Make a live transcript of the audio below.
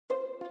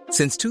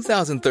Since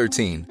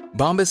 2013,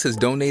 Bombas has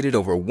donated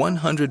over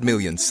 100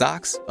 million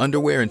socks,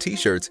 underwear, and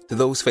T-shirts to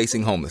those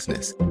facing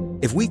homelessness.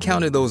 If we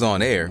counted those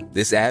on air,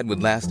 this ad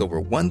would last over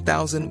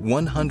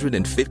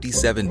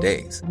 1,157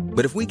 days.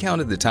 But if we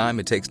counted the time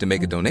it takes to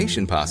make a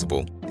donation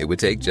possible, it would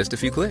take just a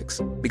few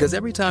clicks. Because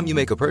every time you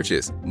make a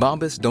purchase,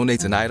 Bombas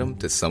donates an item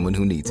to someone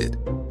who needs it.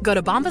 Go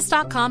to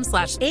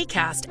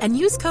bombas.com/ACAST and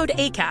use code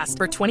ACAST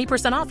for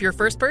 20% off your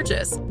first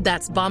purchase.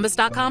 That's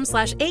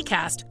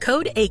bombas.com/ACAST,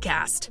 code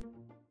ACAST.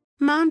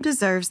 Mom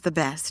deserves the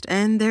best,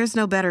 and there's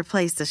no better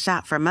place to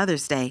shop for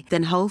Mother's Day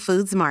than Whole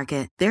Foods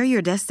Market. They're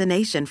your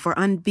destination for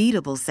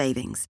unbeatable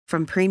savings,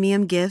 from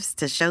premium gifts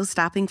to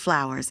show-stopping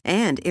flowers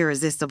and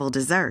irresistible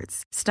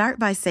desserts. Start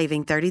by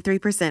saving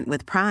 33%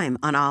 with Prime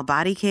on all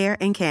body care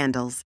and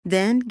candles.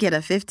 Then get a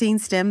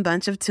 15-stem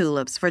bunch of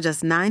tulips for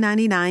just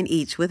 $9.99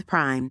 each with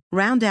Prime.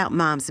 Round out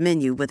Mom's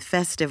menu with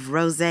festive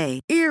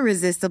rosé,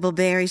 irresistible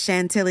berry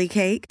chantilly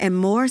cake, and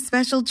more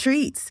special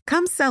treats.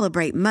 Come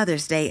celebrate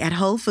Mother's Day at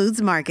Whole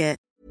Foods Market.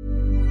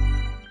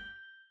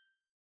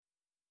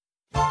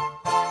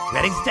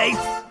 Ready, Stace?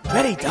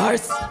 Ready,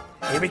 Darce?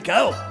 Here we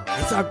go.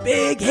 It's our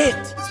big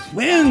hit.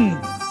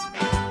 Twins.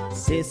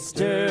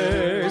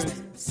 Sisters,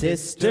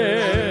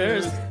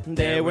 sisters,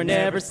 there were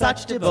never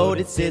such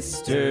devoted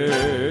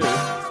sisters.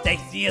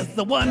 Stacy is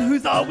the one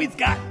who's always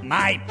got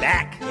my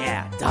back.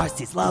 Yeah,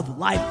 Darcy's love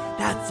life,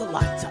 that's a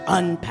lot to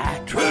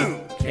unpack.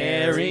 True.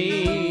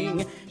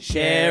 Caring,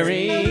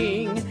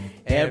 sharing,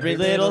 every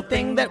little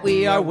thing that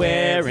we are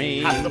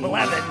wearing. House of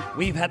 11,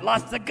 we've had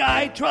lots of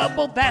guy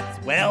trouble,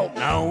 that's well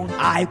known.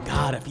 I've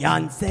got a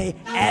fiancé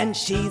and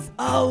she's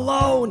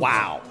alone.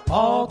 Wow.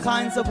 All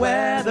kinds of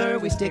weather,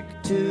 we stick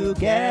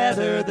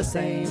together, the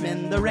same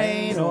in the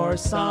rain or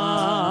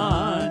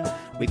sun.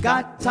 We've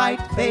got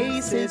tight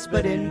faces,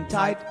 but in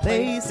tight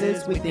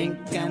places we think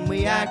and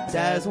we act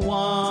as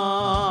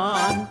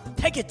one.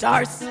 Take it,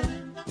 Darce.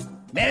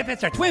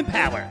 Manifest our twin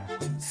power.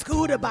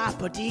 Scooter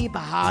bapa dee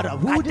bahada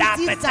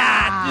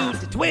woo-da-dee-da.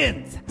 The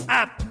twins.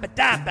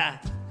 Up-a-da-ba.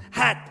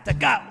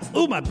 Ha-da-ga.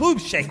 Ooh, my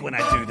boobs shake when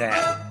I do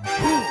that.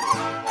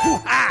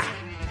 Hoo-ha.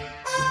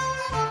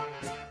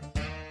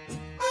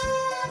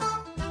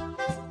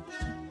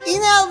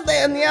 In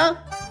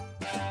Albania,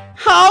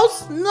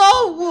 house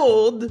no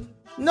wood,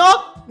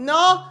 no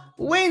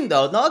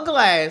window, no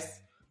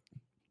glass.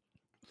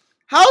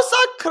 House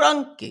are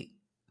cranky.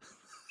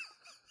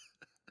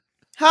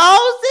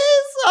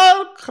 Houses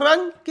are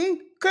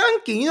cranky.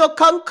 Cranky, you know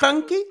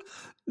cranky?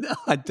 No,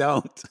 I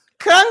don't.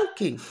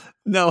 Cranky.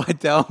 No, I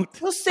don't.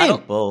 It's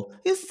simple.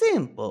 It's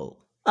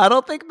simple. I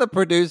don't think the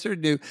producer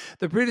knew.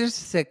 The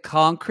producer said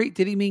concrete.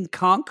 Did he mean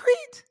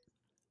concrete?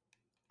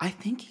 I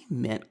think he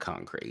meant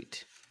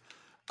concrete.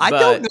 I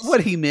don't know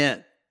what he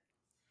meant.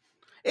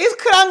 It's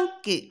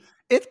cranky.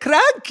 It's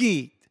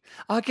cranky.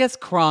 I guess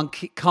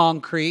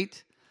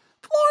concrete.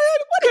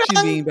 Florian, what did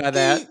you mean by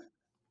that?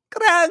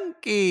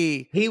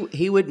 Cranky.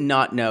 He would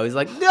not know. He's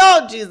like,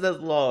 no, Jesus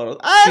Lord.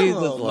 I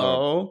don't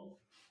know.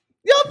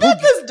 Yo,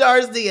 this is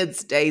Darcy and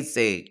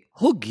Stacy.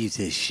 Who gives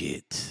a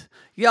shit?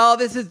 Y'all,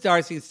 this is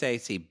Darcy and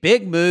Stacy.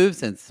 Big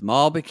moves and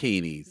small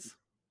bikinis.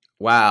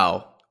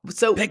 Wow.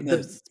 So big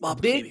moves, small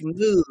big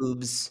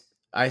moves.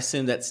 I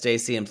assume that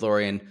Stacy and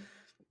Florian,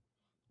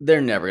 they're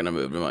never going to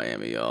move to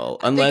Miami, y'all.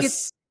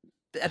 Unless...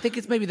 I think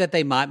it's maybe that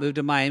they might move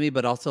to Miami,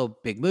 but also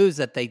big moves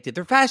that they did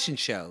their fashion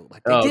show.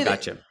 Like they did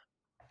gotcha. It.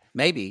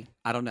 Maybe.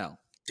 I don't know.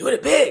 Doing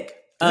it big.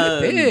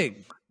 Doing it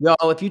big.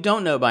 Y'all, if you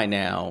don't know by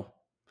now,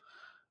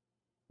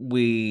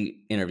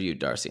 we interviewed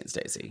Darcy and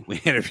Stacy.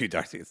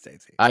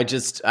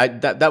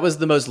 That was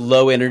the most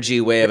low energy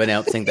way of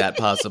announcing that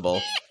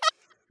possible.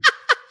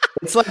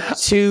 It's like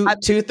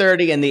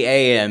 2:30 in the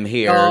AM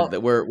here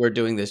that we're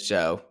doing this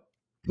show.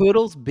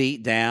 Poodle's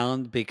beat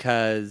down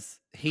because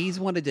he's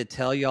wanted to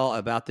tell y'all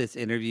about this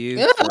interview.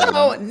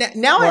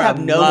 Now I have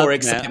no more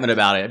excitement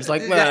about it. I'm just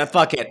like,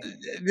 fuck it.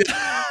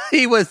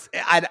 He was,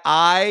 and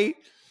I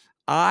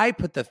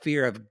put the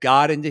fear of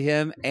God into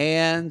him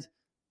and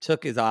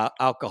took his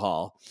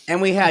alcohol.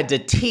 And we had to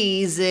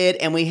tease it,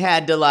 and we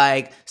had to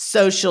like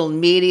social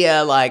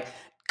media, like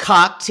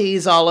cock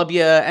tease all of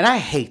you. And I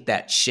hate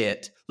that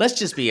shit. Let's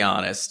just be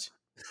honest.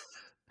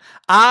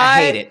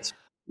 I hate it.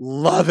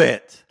 Love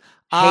it.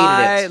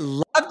 I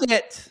loved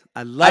it.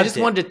 I just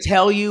wanted to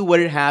tell you what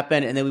had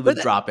happened, and then we would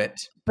drop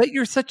it. But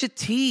you're such a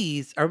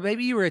tease, or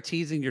maybe you were a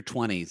tease in your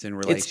 20s in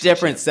relationship. It's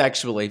different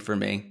sexually for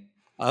me.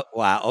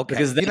 Wow. Okay.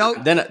 Because then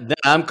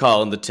I'm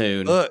calling the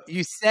tune. Look,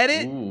 you said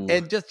it,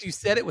 and you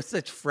said it with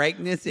such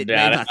frankness. It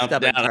made my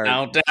stomach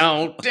hurt.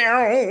 Down.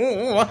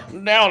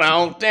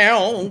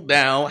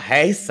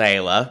 Hey,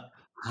 sailor.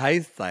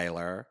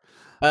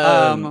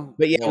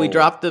 But yeah, we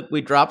dropped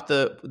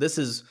the. This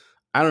is,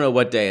 I don't know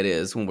what day it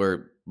is when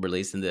we're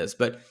releasing this,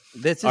 but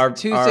this is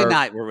Tuesday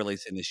night. We're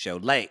releasing this show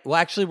late. Well,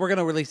 actually, we're going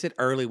to release it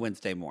early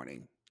Wednesday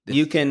morning.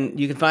 You can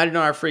find it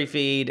on our free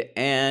feed,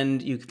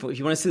 and if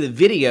you want to see the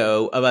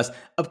video of us,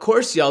 of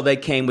course, y'all, they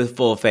came with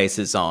full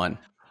faces on.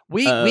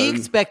 We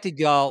expected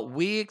y'all.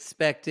 We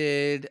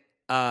expected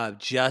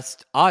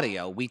just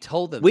audio. We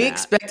told them We that.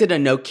 expected a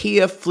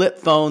Nokia flip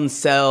phone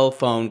cell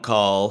phone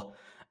call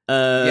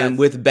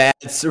with bad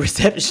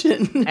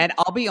reception. And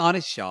I'll be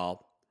honest,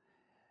 y'all.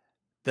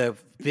 The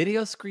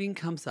video screen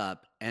comes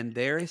up, and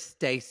there is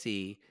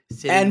Stacy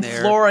sitting and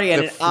there.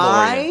 Florian, with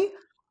Florian.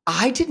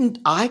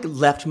 I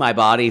left my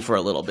body for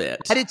a little bit.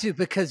 I did too,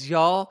 because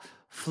y'all,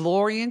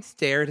 Florian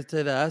stared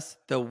at us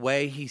the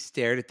way he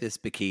stared at this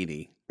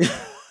bikini.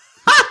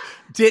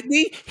 Didn't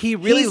he? He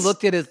really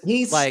looked at his.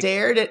 He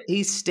stared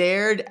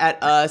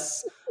at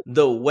us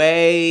the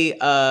way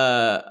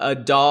a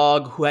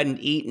dog who hadn't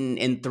eaten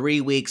in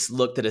 3 weeks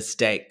looked at a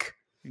steak.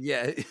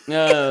 Yeah,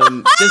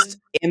 just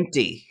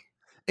empty,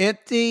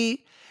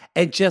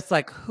 and just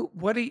like,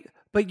 what are you?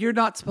 But you're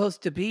not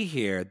supposed to be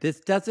here.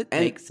 This doesn't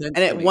make sense.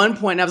 And at one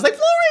point, I was like,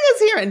 Florian's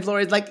here, and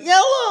Florian's like,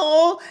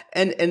 yellow,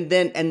 and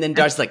then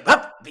Darcy's like,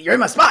 oh, you're in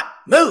my spot.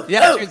 Move,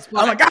 yeah, move.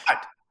 Oh my god.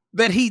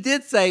 But he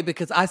did say,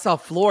 because I saw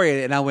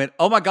Florian and I went,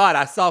 oh my God,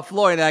 I saw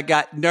Florian and I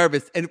got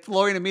nervous. And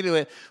Florian immediately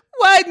went,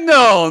 why?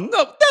 No.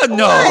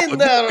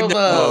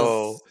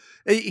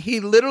 He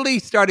literally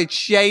started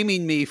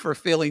shaming me for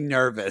feeling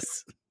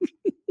nervous.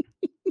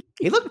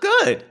 He looked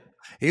good.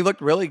 He looked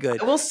really good.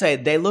 I will say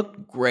they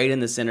looked great in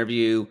this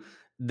interview.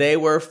 They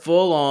were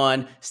full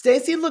on.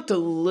 Stacey looked a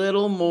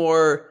little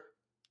more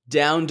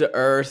down to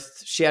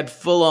earth. She had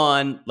full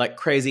on like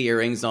crazy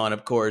earrings on,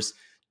 of course.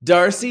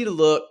 Darcy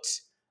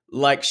looked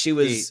like she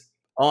was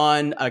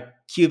on a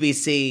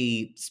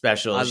QVC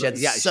special. She had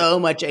so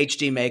much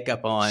HD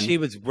makeup on. She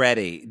was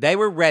ready. They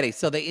were ready.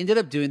 So they ended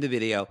up doing the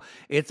video.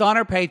 It's on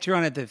our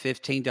Patreon at the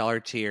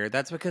 $15 tier.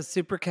 That's because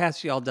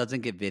Supercast, y'all,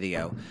 doesn't get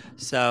video.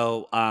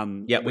 So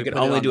we can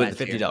only do it at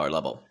the $50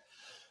 level.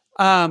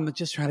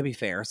 Just trying to be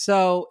fair.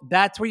 So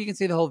that's where you can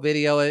see the whole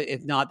video.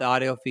 If not, the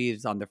audio feed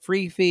is on the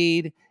free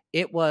feed.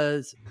 It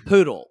was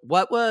Poodle.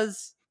 What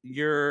was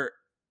your...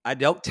 I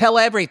don't tell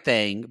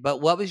everything, but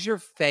what was your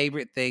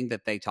favorite thing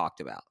that they talked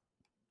about?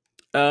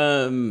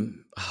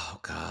 Oh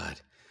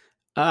God.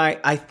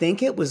 I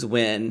think it was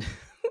when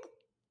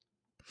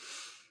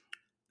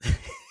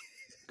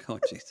oh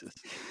Jesus.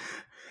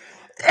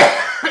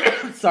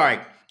 Sorry.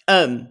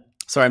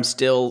 Sorry, I'm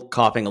still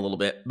coughing a little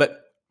bit,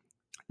 but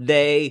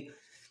they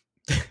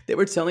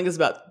were telling us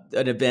about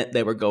an event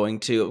they were going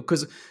to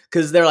because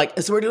they're like,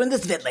 so we're doing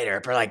this event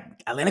later for like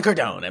Elena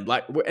Cardone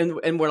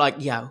and we're like,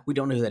 yeah, we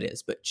don't know who that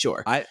is, but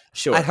sure. I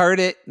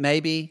heard it,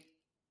 maybe.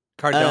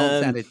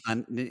 Cardone sounded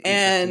fun.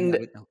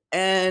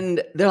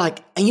 And they're like,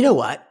 and you know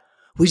what?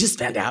 We just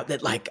found out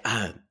that like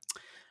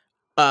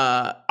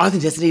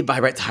authenticity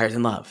vibrates higher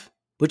than love,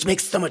 which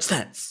makes so much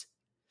sense.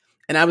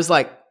 And I was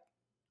like,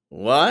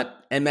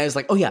 what? And Matt was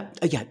like, oh yeah,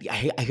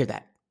 I hear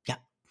that. Yeah.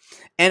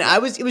 And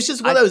it was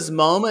just one of those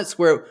moments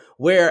where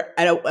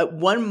at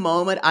one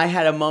moment I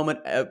had a moment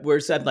where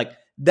it said like,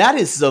 that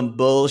is some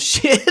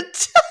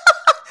bullshit.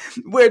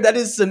 Where that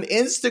is some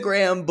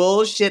Instagram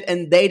bullshit,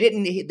 and they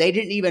didn't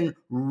even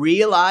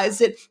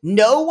realize it.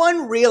 No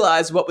one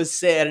realized what was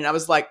said, and I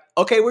was like,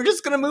 okay, we're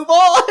just gonna move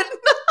on.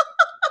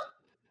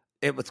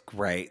 It was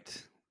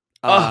great.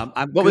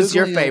 What was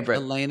your favorite?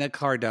 Elena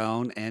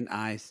Cardone, and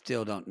I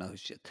still don't know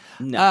shit.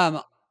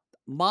 No.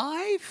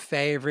 My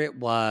favorite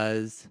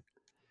was,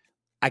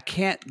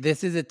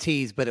 this is a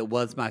tease, but it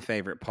was my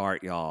favorite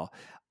part, y'all.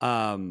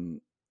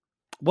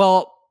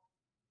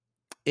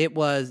 It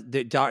was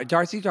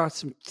Darcy got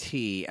some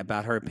tea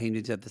about her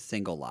opinions of the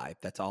single life.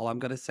 That's all I'm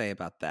going to say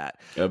about that.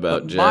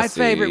 Jesse. My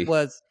favorite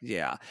was,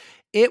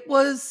 it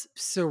was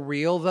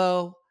surreal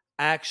though.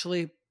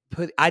 Actually,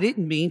 I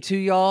didn't mean to,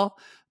 y'all,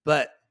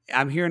 but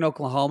I'm here in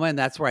Oklahoma, and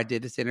that's where I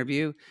did this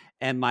interview.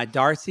 And my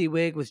Darcy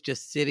wig was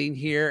just sitting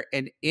here,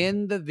 and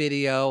in the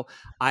video,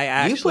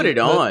 you put it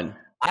on.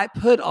 I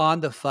put on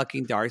the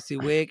fucking Darcy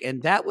wig,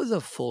 and that was a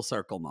full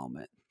circle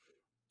moment.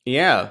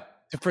 Yeah.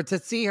 To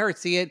see her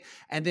see it,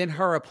 and then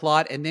her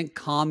applaud, and then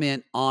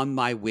comment on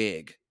my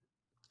wig.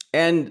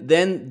 And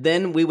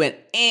then we went,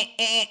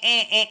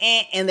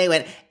 and they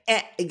went,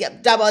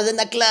 doubles in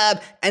the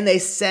club, and they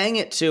sang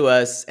it to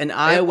us, and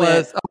I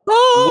went,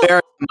 where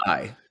am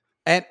I?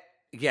 And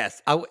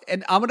yes,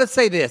 and I'm going to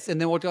say this,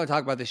 and then we're going to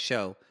talk about the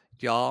show.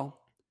 Y'all,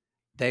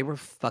 they were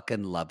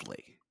fucking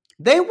lovely.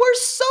 They were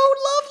so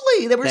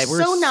lovely. They were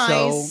so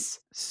nice.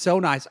 So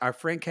nice. Our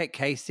friend Kate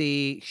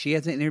Casey, she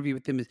has an interview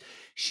with them.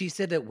 She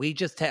said that we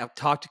just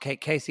talked to Kate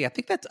Casey. I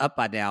think that's up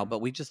by now, but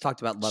we just talked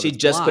about Love is Blind. She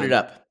just put it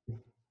up.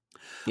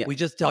 Yeah. We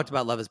just talked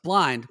about Love is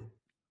Blind.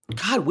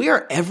 God, we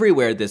are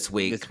everywhere this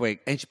week.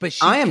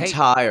 I am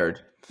tired.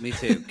 Me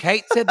too.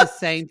 Kate said the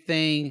same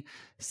thing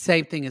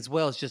as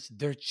well. It's just,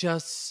 they're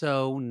just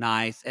so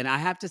nice. And I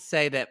have to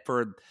say that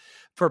for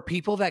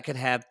people that could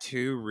have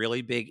two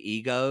really big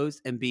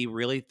egos and they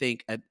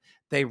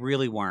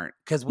really weren't.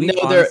 Because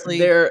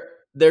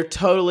they're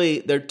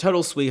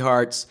total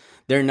sweethearts.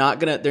 They're not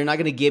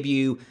gonna give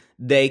you.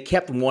 They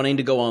kept wanting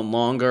to go on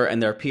longer,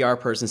 and their PR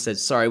person said,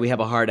 "Sorry, we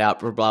have a hard out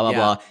for blah blah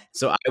blah."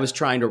 So I was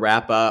trying to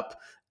wrap up,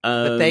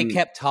 but they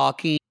kept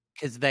talking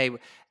because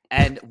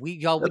And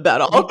y'all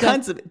about all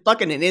kinds of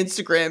fucking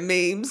Instagram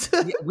memes.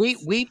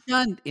 we've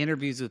done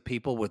interviews with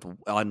people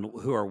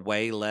who are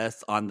way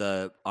less on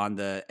the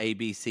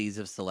ABCs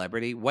of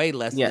celebrity, way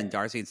less than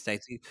Darcy and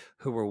Stacey,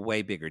 who were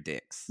way bigger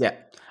dicks. Yeah,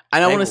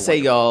 and I want to say,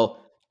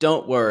 y'all,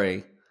 don't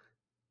worry.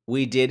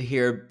 We did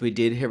hear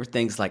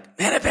things like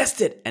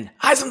manifested and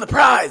eyes on the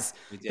prize.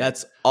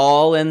 That's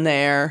all in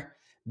there.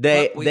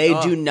 They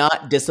do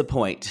not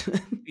disappoint.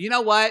 You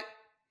know what?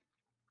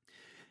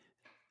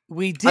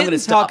 We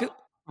didn't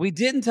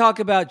talk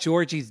about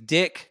Georgie's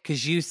dick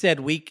because you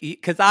said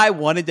because I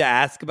wanted to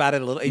ask about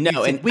it a little.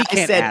 No, and we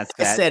can't ask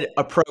that. I said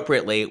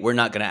appropriately, we're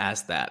not going to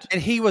ask that.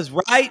 And he was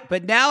right.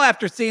 But now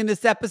after seeing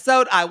this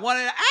episode, I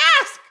wanted to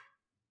ask.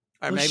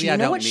 Or maybe I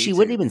don't need She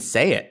wouldn't even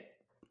say it.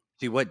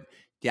 She wouldn't.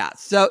 Yeah.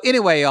 So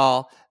anyway,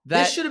 y'all,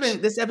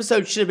 this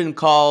episode should have been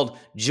called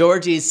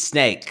Georgie's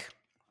Snake.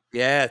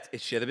 Yes,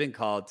 it should have been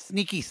called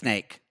Sneaky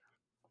Snake.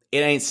 It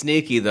ain't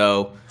sneaky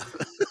though.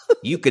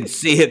 You can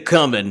see it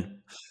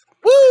coming.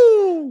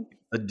 Woo!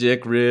 A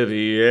Dick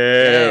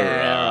Riviera.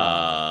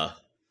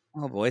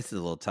 My voice is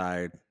a little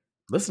tired.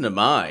 Listen to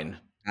mine.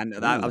 I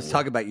know that. I was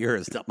talking about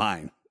yours, not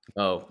mine.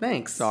 Oh,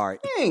 thanks. Sorry.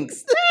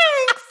 Thanks.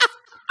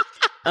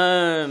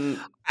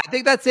 I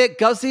think that's it.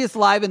 Go see us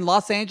live in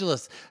Los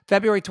Angeles,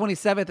 February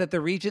 27th at the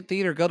Regent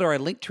Theater. Go to our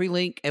Linktree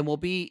link, and we'll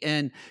be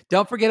in.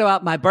 Don't forget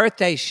about my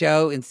birthday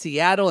show in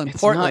Seattle and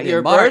Portland. It's not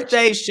your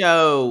birthday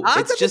show.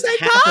 It just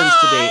happens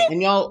to be.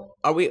 And y'all,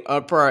 are we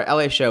for our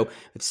LA show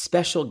with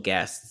special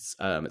guests?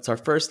 It's our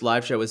first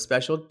live show with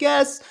special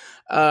guests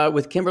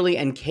with Kimberly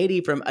and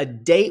Katie from A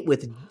Date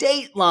with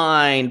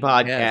Dateline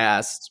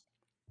podcast.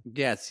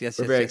 Yes.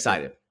 We're very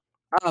excited.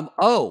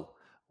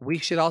 We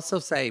should also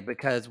say,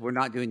 because we're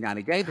not doing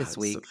 90 Day this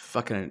week. It's a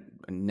fucking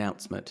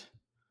announcement.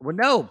 Well,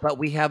 no, but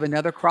we have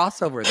another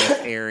crossover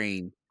that's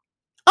airing.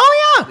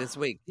 Oh, yeah. This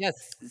week.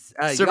 Yes.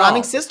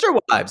 Surviving Sister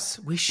Wives.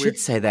 We should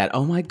say that.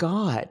 Oh, my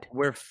God.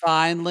 We're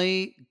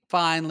finally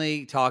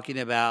talking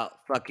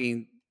about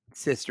fucking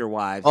Sister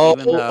Wives. Oh,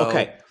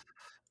 okay.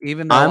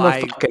 Even though I'm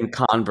a fucking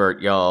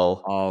convert,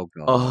 y'all. Oh,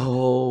 God.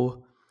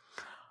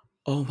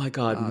 Oh my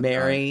God.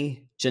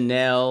 Mary,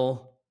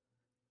 Janelle.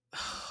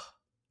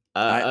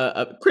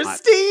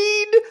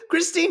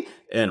 Christine,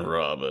 and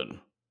Robin.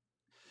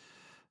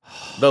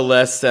 The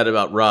less said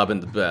about Robin,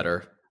 the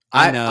better.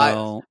 I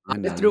know. I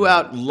threw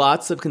out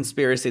lots of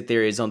conspiracy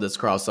theories on this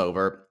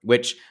crossover,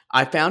 which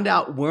I found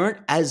out weren't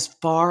as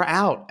far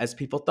out as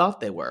people thought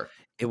they were.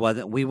 It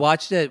wasn't. We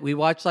watched it. We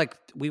watched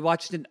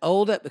an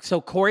old.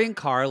 So Corey and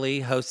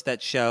Carly host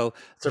that show,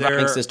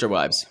 Surviving Sister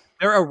Wives.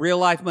 They're a real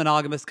life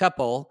monogamous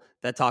couple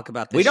that talk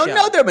about this. We don't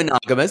know they're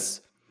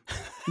monogamous.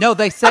 No,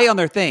 they say on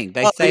their thing.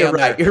 They say you're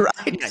right. You're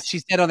right. Yeah, she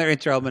said on their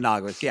intro,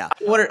 monogamous. Yeah.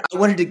 I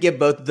wanted to give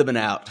both of them an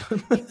out.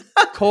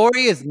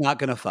 Corey is not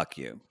going to fuck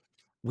you.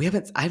 I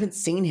haven't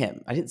seen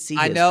him. I didn't see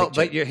his I know,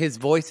 picture. but his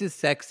voice is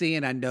sexy,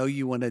 and I know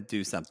you want to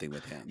do something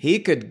with him. He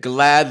could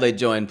gladly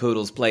join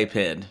Poodle's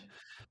playpen.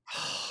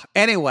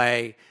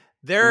 Anyway,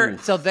 they're a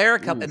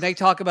couple, and they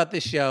talk about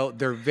this show.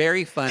 They're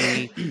very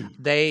funny. We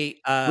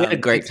had a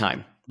great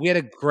time. We had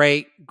a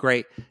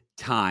great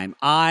time.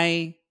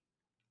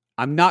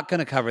 I'm not going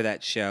to cover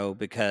that show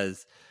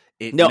because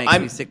it makes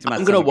me sick to my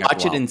stomach. I'm going to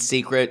watch it in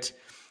secret.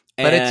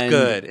 But it's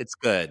good. It's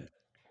good.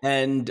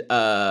 And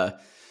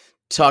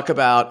talk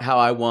about how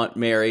I want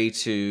Mary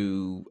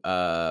to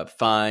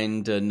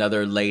find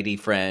another lady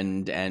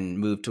friend and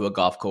move to a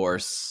golf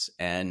course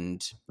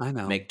and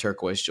make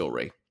turquoise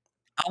jewelry.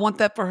 I want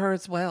that for her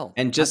as well.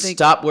 And just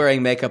stop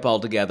wearing makeup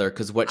altogether,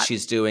 because what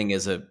she's doing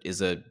is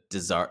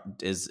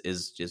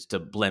just a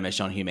blemish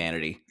on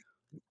humanity.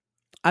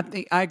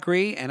 I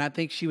agree, and I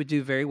think she would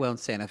do very well in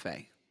Santa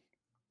Fe.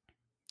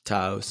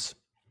 Taos.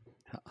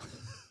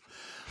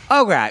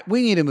 All right,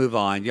 we need to move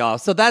on, y'all.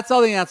 So that's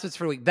all the announcements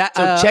for the week. Check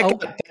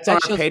out that's on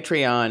our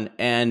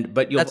Patreon,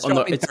 but that's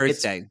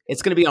Thursday.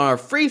 It's going to be on our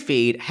free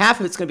feed. Half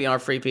of it's going to be on our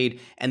free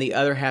feed, and the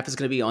other half is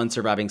going to be on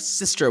Surviving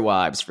Sister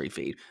Wives free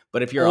feed.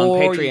 But if you're on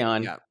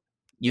Patreon,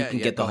 you can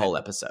get the whole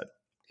episode.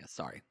 Yeah,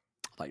 sorry.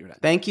 I thought you were done.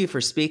 Thank you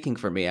for speaking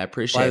for me. I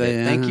appreciate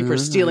it. Thank you for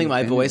stealing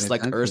my voice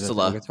like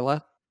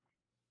Ursula.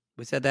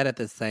 We said that at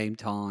the same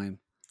time.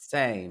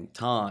 Same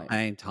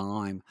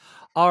time.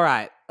 All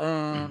right.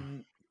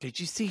 Did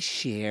you see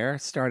Cher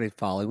started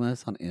following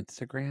us on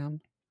Instagram?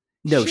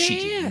 No, she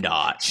did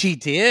not. She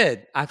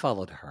did. I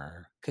followed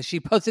her because she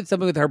posted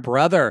something with her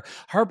brother.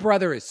 Her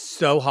brother is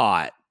so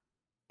hot.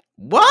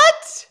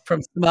 What?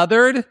 From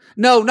Smothered?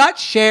 No, not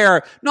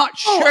Cher. Not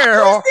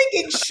Cher. I was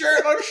thinking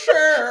Cher.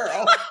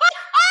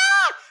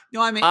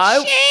 No, I mean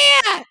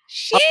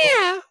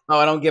Cher. Oh,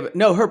 I don't give it.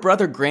 No, her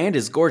brother Grant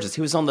is gorgeous.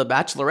 He was on The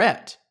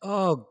Bachelorette.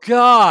 Oh,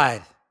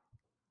 God.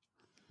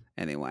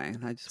 Anyway,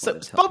 I just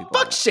wanted to tell people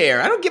fuck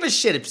Cher. I don't give a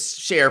shit if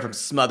Cher from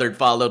Smothered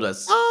followed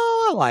us.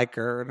 Oh, I like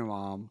her and her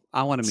mom.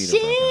 I want to meet her.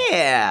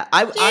 Yeah,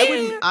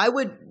 I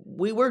would.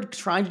 We were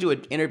trying to do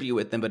an interview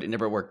with them, but it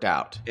never worked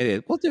out. It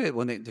is. We'll do it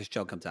when this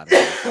show comes out.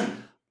 All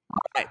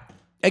right.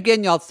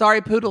 Again, y'all,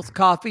 sorry Poodle's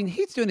coughing.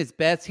 He's doing his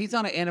best. He's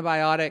on an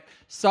antibiotic.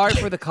 Sorry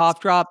for the cough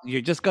drop. You're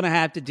just going to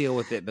have to deal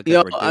with it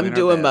because I'm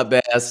doing my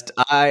best.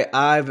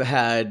 I've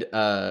had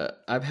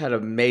a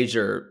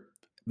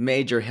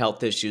major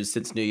health issues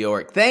since New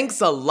York.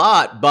 Thanks a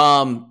lot,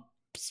 bomb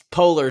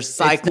polar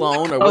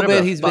cyclone or whatever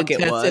the he's fuck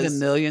been it tested was. a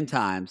million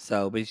times,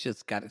 but he's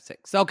just got it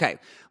sick. So, okay,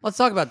 let's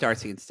talk about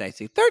Darcy and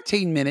Stacey.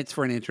 13 minutes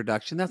for an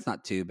introduction. That's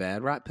not too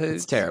bad, right, Pooh?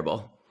 It's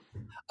terrible.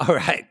 All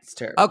right. It's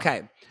terrible.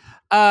 Okay.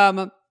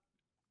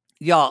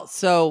 Y'all,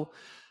 so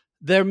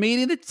they're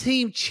meeting the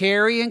team.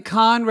 Cherry and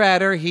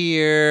Conrad are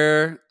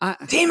here.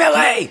 Team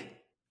LA!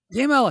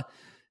 Team LA.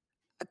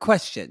 A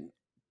question.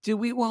 Do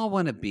we all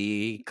want to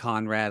be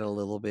Conrad a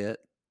little bit?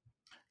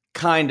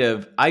 Kind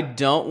of. I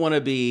don't want to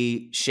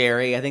be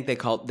Sherry. I think they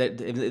call it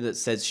that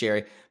says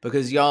Sherry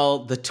because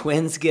y'all, the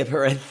twins give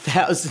her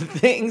 1,000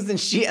 things and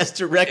she has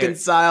to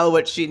reconcile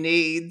what she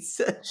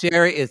needs.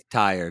 Sherry is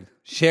tired.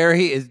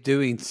 Sherry is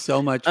doing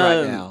so much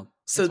right now.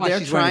 So That's why they're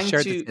she's wearing a trying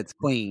shirt to. that says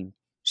Queen.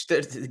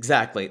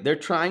 Exactly. They're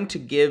trying to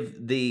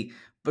give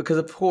because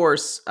of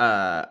course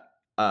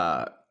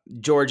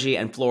Georgie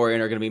and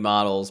Florian are going to be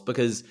models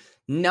because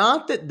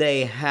not that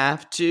they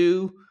have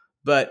to,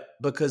 but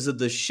because of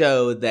the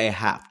show they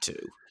have to.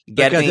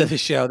 Because of the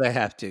show they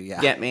have to, yeah.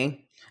 Get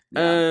me?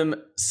 Yeah.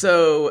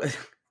 So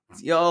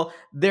y'all,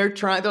 they're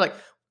like,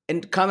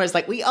 and Conrad's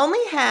like, we only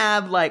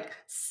have like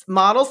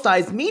model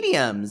size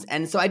mediums,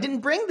 and so I didn't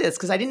bring this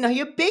because I didn't know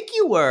how big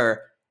you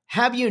were.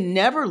 Have you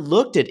never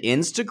looked at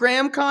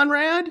Instagram,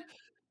 Conrad?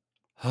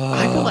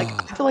 I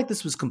feel like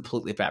this was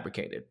completely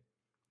fabricated.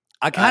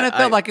 I kind of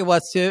felt like it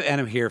was too, and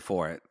I'm here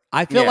for it.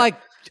 I feel like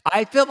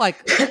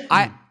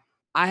I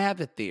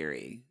have a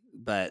theory,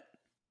 but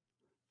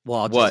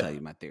I'll just tell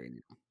you my theory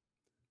now.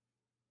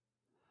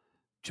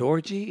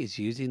 Georgie is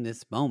using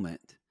this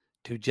moment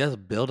to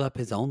just build up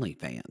his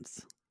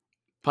OnlyFans.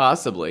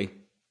 Possibly.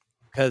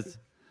 Because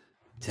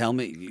tell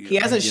me, he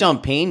hasn't shown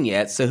pain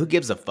yet, so who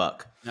gives a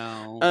fuck?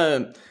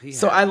 No.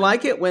 So I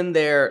like it when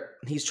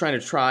he's trying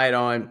to try it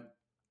on,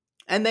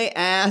 and they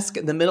ask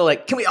in the middle,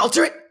 like, "Can we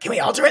alter it? Can we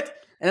alter it?"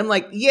 And I'm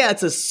like, "Yeah,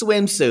 it's a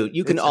swimsuit.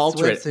 You can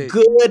alter it.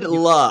 Good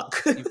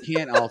luck." You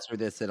can't alter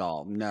this at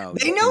all. No,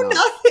 they know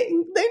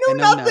nothing. They know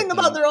nothing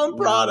about their own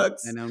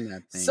products. They know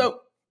nothing.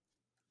 So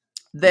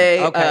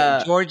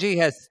Georgie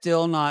has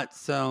still not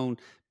sewn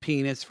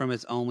penis from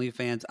his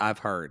OnlyFans. I've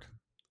heard.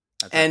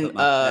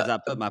 As I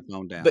put my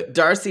phone down. But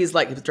Darcy's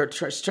like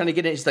trying to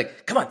get in. She's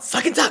like, "Come on,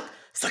 suck and tuck,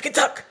 suck and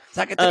tuck,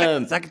 suck and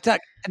tuck, suck and tuck."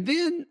 And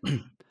then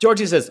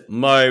Georgie says,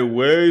 "My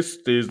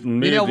waist is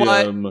medium." You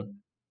know what?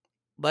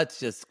 Let's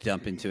just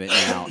jump into it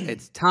now.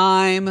 It's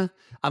time.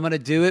 I'm going to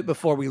do it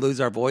before we lose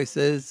our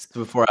voices.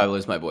 Before I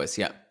lose my voice,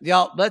 yeah.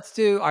 Y'all, let's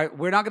do. All right,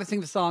 we're not going to sing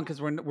the song because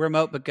we're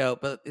remote but go.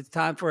 But it's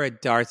time for a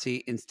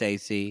Darcy and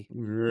Stacey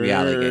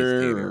reality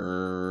gaze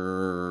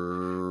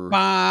theater.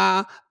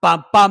 Bum,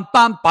 bum, bum,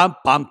 bum, bum,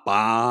 bum,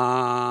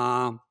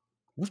 bum.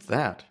 What's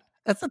that?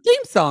 That's the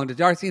theme song to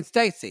Darcy and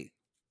Stacey.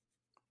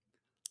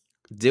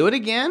 Do it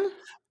again.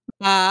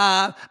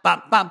 Bum,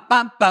 bum, bum,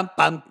 bum, bum,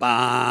 bum,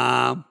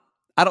 bum.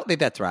 I don't think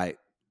that's right.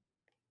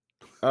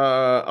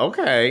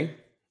 Okay.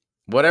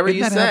 Whatever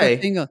you say.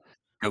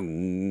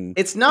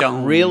 It's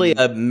not really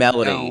a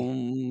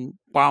melody.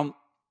 Yeah.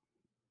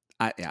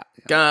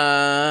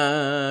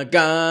 Ga,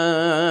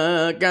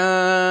 ga,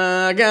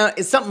 ga, ga.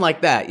 It's something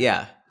like that.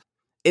 Yeah.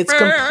 It's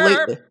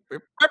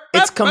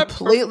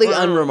completely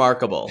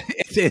unremarkable.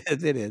 It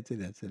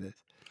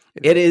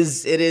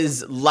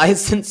is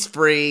license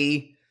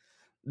free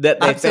that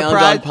they found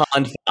on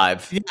Pond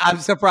 5. Yeah, I'm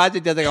surprised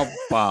it doesn't go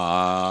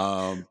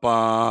bum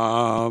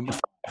bum.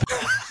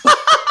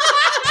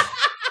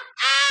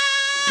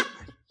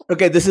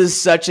 Okay, this is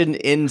such an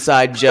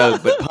inside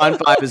joke, but Pond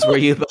 5 is where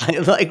you buy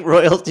like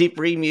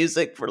royalty-free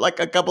music for like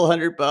a couple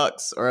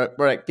 $100 or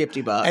like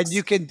 $50. And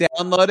you can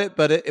download it,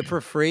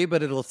 for free,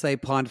 but it'll say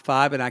Pond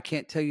 5. And I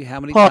can't tell you how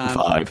many Pond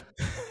times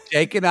 5.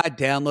 Jake and I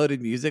downloaded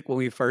music when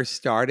we first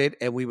started,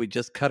 and we would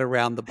just cut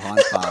around the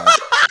Pond 5.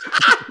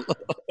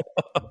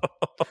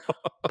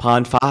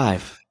 Pond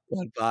 5.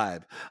 Pond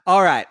 5.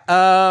 All right.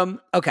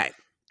 Okay.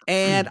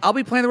 And I'll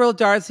be playing the role of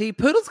Darcy.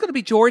 Poodle's going to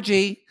be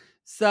Georgie.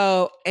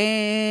 So,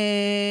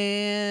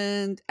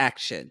 and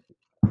action.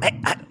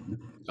 I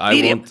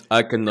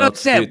cannot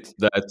fit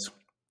that.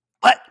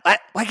 What?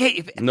 Why can't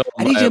you? No,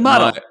 I need you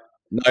model.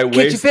 My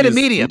can't you fit a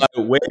medium?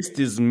 My waist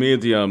is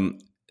medium.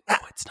 No,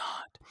 it's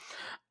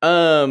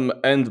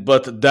not.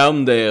 But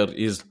down there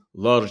is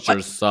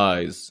larger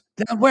size.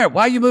 Down where?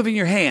 Why are you moving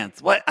your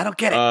hands? What? I don't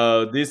get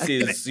it. This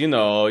is, you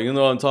know what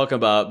I'm talking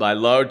about. My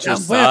larger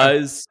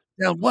size.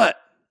 Down what?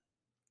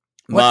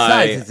 What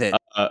size is it?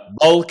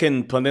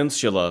 Balkan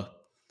Peninsula.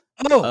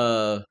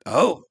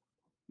 Oh.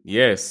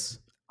 Yes.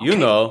 Okay. You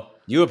know,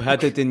 you have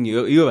had it in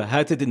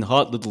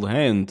hot little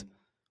hand.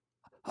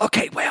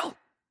 Okay, well.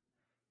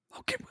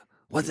 Okay,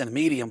 wasn't a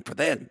medium for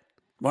then.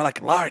 More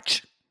like a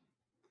large.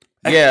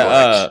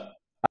 Yeah,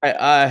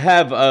 I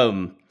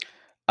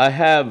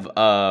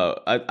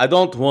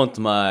don't want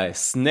my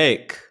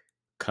snake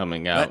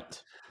coming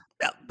out.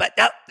 No,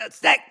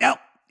 snake, no.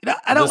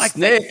 I don't the like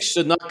snake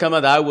should not come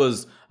out. I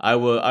was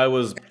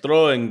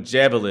throwing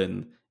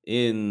javelin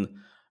in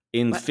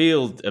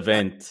field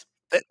event.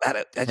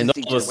 And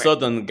all of a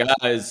sudden,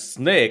 guys,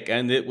 snake,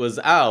 and it was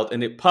out,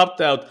 and it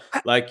popped out.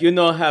 Like,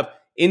 have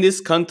in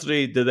this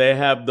country, do they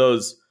have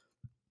those,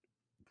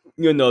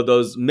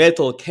 those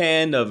metal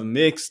can of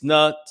mixed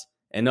nut,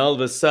 and all of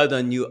a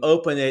sudden you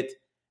open it,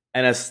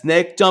 and a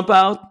snake jump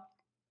out?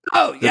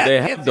 Oh, yeah. Do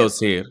they have those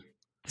here?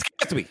 It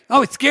scares me.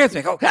 Oh, it scares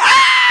me. Oh,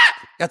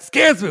 that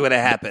scares me when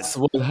it happens. That's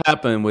what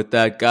happened with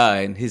that guy,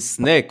 and his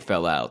snake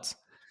fell out.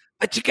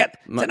 But it's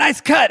a nice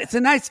cut. It's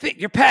a nice fit.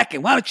 You're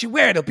packing. Why don't you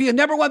wear it? It'll be a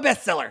 #1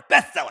 bestseller.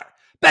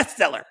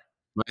 Bestseller.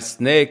 My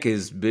snake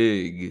is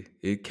big.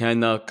 It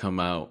cannot come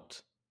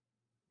out.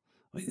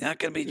 Well, you're not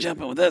going to be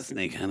jumping with that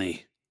snake,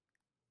 honey.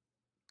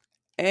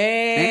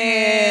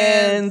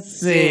 And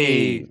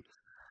see.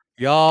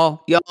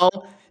 Y'all,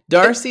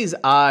 Darcy's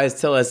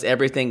eyes tell us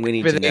everything we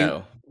need to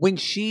know. When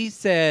she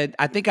said,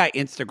 I think I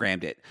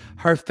Instagrammed it,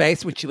 her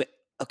face when she went,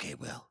 okay,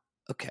 Will.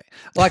 Okay.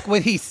 Like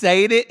when he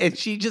said it and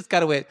she just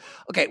kind of went,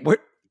 okay,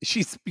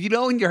 she's,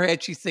 in your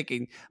head, she's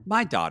thinking,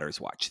 my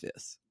daughters watch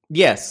this.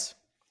 Yes,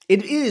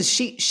 it is.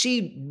 She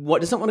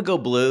doesn't want to go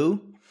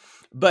blue,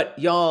 but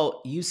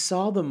y'all, you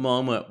saw the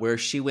moment where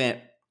she went,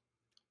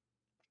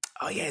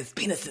 oh yeah, his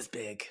penis is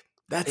big.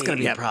 That's going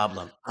to be a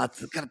problem.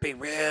 It's going to be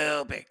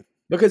real big.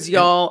 Because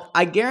y'all,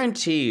 I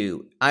guarantee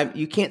you,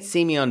 you can't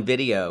see me on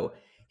video.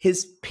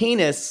 His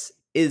penis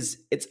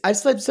I've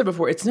said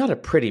before, it's not a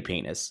pretty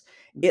penis.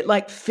 It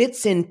like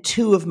fits in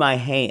 2 of my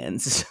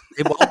hands.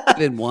 It won't fit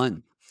in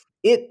one.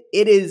 It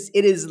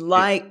is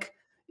like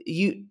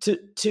you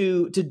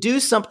to do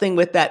something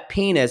with that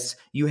penis,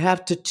 you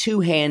have to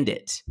 2-hand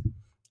it.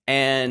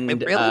 And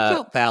it really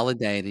felt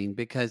validating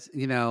because,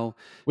 we've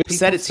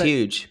said it's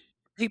huge.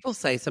 People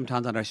say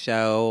sometimes on our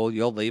show,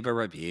 you'll leave a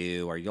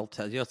review or you'll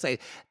say,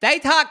 they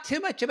talk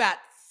too much about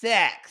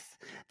sex.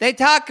 They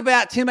talk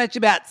about too much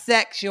about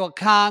sexual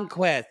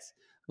conquest.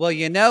 Well,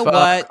 you know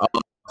what?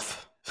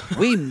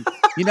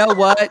 You know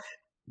what?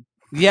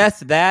 Yes,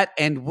 that,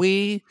 and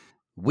we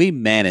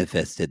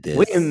manifested this.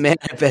 We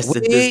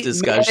manifested this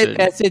discussion. We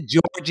manifested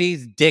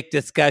Georgie's dick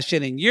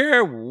discussion, and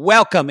you're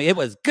welcome. It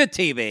was good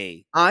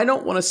TV. I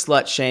don't want to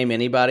slut shame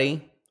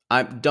anybody.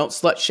 Don't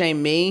slut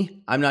shame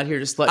me. I'm not here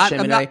to slut shame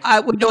anybody. I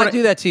would not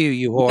do that to you,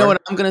 you whore. You know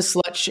what I'm going to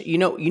slut you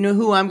know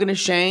who I'm going to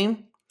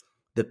shame?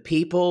 The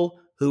people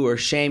who are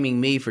shaming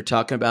me for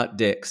talking about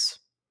dicks.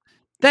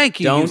 Thank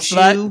you, Don't you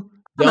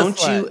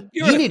slut.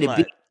 You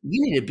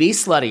need to be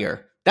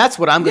sluttier. That's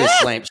what I'm going to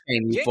shame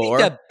you for.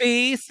 You need to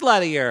be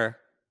sluttier.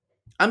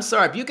 I'm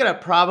sorry. If you got a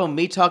problem with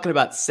me talking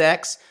about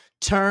sex,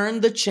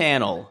 turn the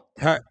channel.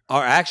 Or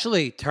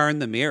actually, turn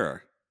the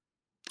mirror.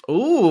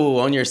 Ooh,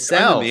 on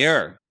yourself. Turn the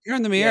mirror. You're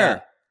in the mirror.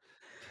 Yeah.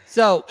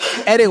 So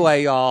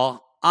anyway,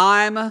 y'all,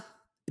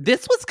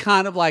 this was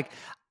kind of like,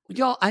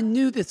 y'all, I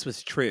knew this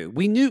was true.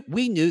 We knew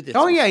this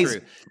was true. He's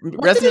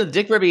resident of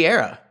Dick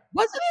Riviera.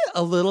 Wasn't it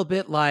a little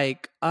bit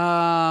like,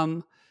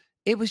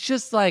 it was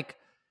just like,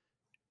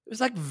 it was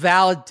like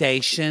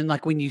validation.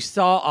 Like when you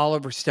saw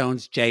Oliver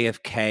Stone's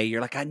JFK, you're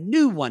like, I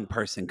knew one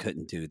person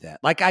couldn't do that.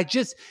 Like it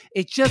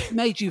just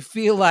made you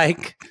feel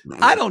like,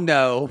 I don't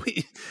know.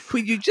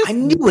 I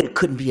knew it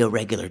couldn't be a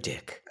regular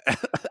dick.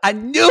 I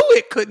knew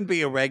it couldn't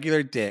be a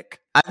regular dick.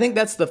 I think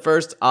that's the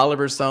first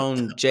Oliver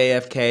Stone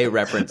JFK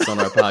reference on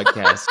our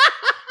podcast.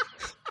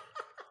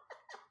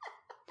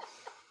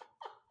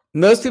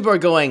 Most people are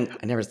going,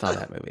 I never saw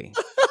that movie.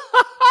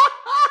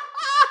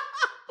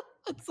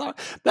 Sorry.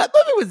 That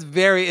movie was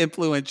very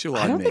influential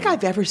on me. I don't think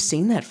I've ever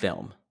seen that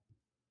film.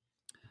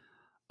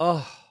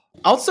 Oh.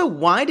 Also,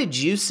 why did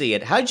you see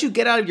it? How did you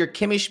get out of your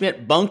Kimmy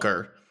Schmidt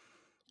bunker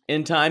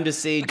in time to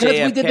see because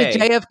JFK? We did the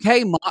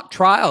JFK mock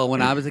trial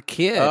when I was a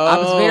kid. I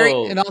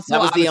was and also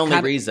that was the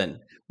only reason.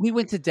 We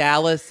went to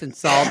Dallas and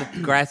saw the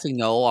grassy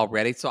knoll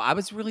already, so I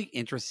was really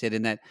interested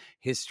in that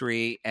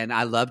history. And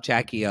I love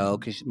Jackie O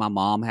because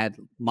Mama had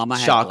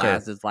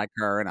glasses like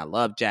her, and I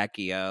love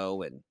Jackie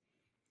O. And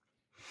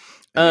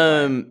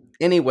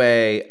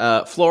anyway,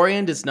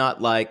 Florian does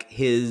not like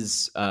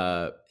his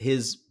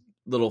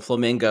little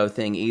flamingo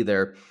thing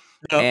either.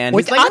 No. And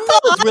which he's like, I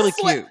thought was really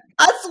cute.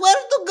 I swear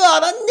to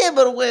God, I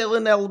never wear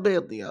in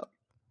Alabama.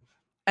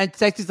 And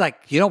Stacey's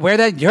like, you don't wear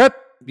that in Europe?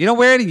 You don't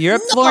wear it in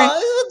Europe, Florian?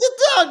 What you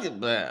talking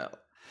about?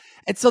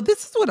 And so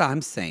this is what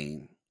I'm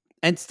saying.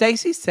 And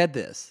Stacey said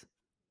this.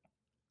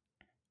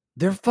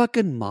 They're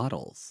fucking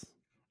models.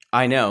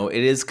 I know.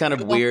 It is kind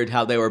of weird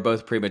how they were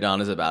both prima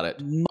donnas about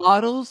it.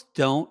 Models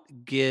don't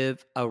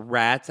give a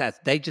rat's ass.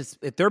 They just,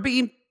 if they're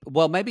being,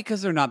 well, maybe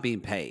because they're not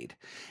being paid.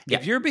 Yeah.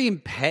 If you're being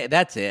paid,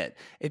 that's it.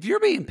 If you're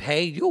being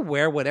paid, you'll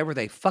wear whatever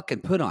they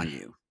fucking put on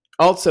you.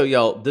 Also,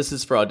 y'all, this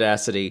is for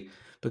Audacity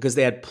because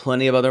they had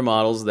plenty of other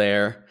models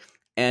there,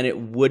 and it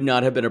would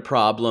not have been a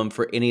problem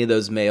for any of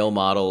those male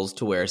models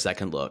to wear a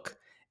second look.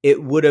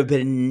 It would have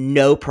been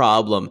no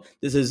problem.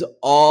 This is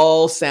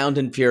all sound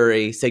and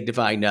fury,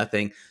 signifying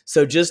nothing.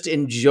 So just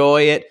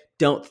enjoy it.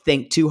 Don't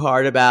think too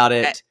hard about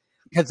it.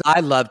 Because I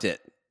loved it.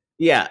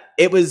 Yeah,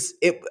 it was.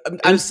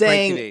 I'm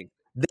saying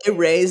They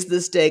raised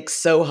the stakes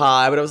so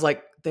high, but I was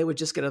like, they would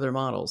just get other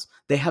models.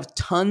 They have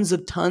tons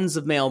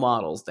of male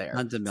models there.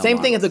 Same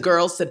thing if the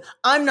girls said,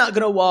 I'm not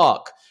going to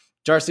walk.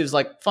 Darcy was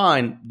like,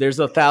 fine, there's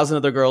 1,000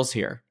 other girls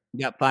here.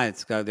 Yeah, fine.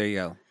 Let's go. There you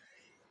go.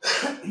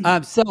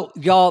 So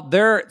y'all,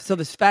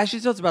 the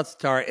fashion show's about to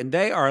start, and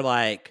they are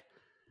like,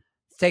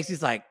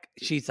 Stacey's like,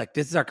 she's like,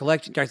 this is our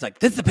collection. Darcy's like,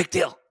 this is a big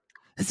deal.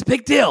 This is a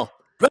big deal.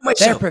 Runway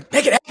show.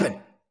 Make it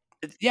happen.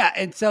 Yeah,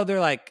 and so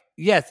they're like,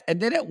 yes. And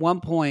then at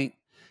one point,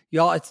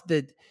 y'all, it's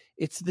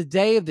the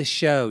day of the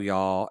show,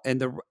 y'all,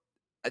 and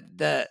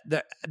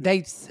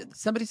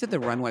somebody said the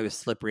runway was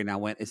slippery, and I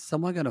went, is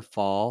someone going to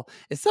fall?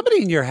 Is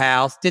somebody in your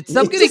house? Did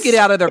somebody get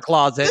out of their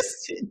closet?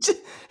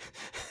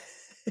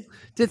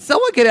 Did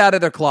someone get out of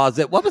their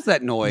closet? What was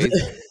that noise?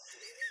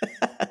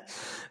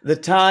 The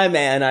tie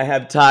man I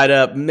have tied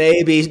up,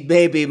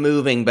 maybe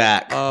moving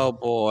back. Oh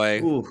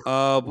boy. Ooh.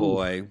 Oh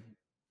boy.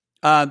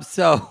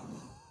 So,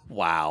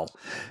 wow.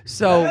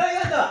 So,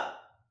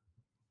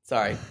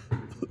 sorry.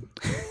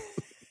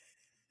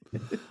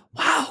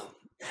 Wow.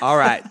 All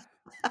right.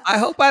 I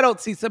hope I don't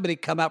see somebody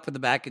come out from the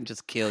back and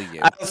just kill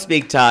you. I don't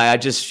speak Thai. I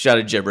just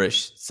shouted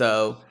gibberish.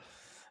 So,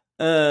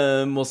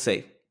 we'll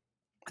see.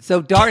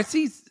 So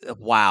Darcy's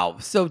wow.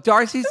 So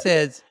Darcy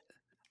says,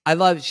 "I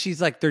love." She's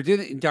like, they're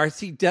doing it. And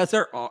Darcy does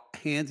her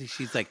hands, and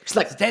she's like,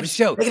 "Damn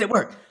show, making it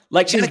work."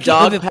 Like she's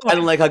dog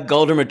paddling like a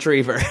golden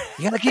retriever.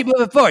 You gotta keep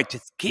moving forward.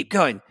 Just keep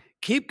going,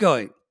 keep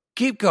going,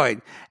 keep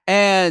going.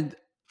 And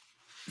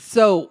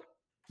so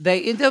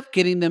they end up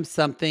getting them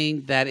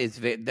something that is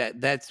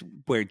that's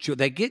where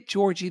they get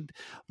Georgie.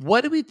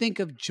 What do we think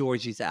of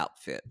Georgie's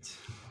outfit?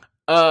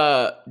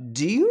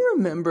 Do you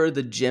remember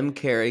the Jim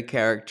Carrey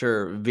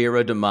character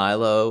Vera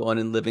DeMilo on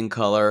In Living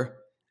Color?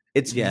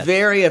 It's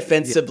very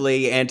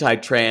offensively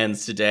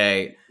anti-trans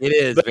today. It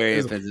is very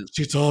offensive.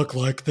 She talk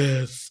like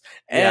this,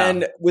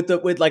 and with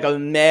like a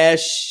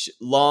mesh,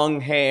 long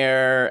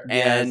hair,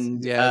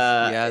 and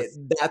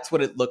that's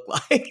what it looked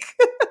like.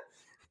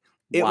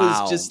 It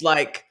was just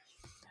like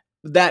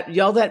that.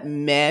 Y'all, that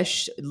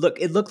mesh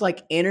it looked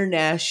like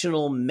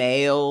international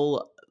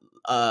male.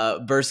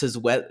 Versus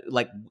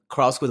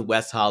crossed with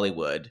West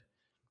Hollywood.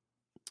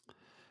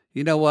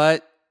 You know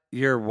what?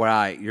 You're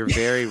right. You're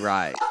very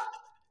right.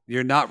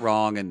 You're not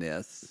wrong in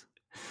this.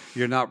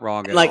 You're not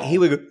wrong at all. He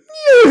would go,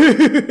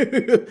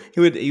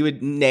 he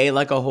would neigh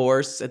like a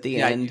horse at the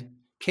end.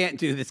 Can't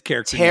do this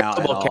character.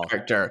 Terrible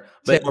character.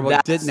 But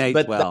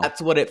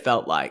that's what it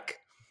felt like.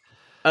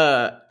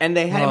 And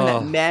they had him in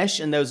that mesh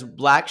and those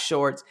black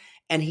shorts,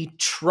 and he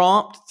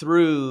tromped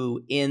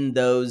through in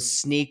those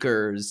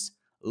sneakers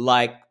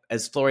like,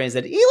 as Florian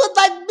said, he looked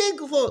like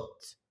Bigfoot.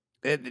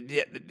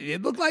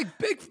 It looked like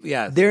Bigfoot.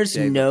 Yeah. There's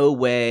no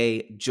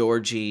way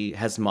Georgie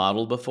has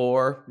modeled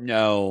before.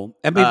 No.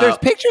 I mean, there's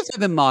pictures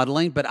of him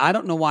modeling, but I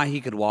don't know why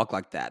he could walk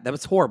like that. That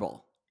was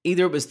horrible.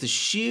 Either it was the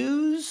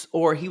shoes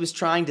or he was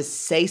trying to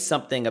say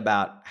something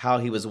about how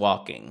he was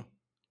walking.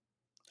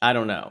 I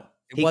don't know.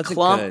 He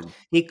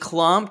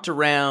clumped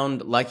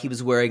around like he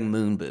was wearing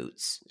moon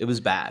boots. It was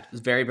bad. It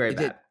was very, very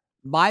bad.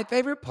 My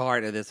favorite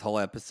part of this whole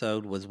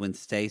episode was when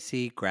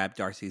Stacey grabbed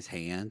Darcy's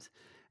hand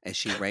and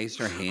she raised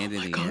her hand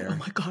in the air. Oh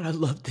my God, I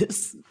love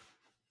this.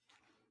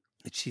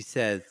 And she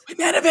says, "We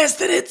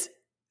manifested it."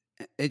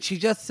 And she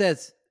just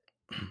says,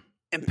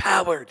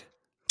 "Empowered.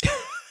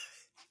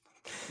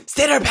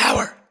 State our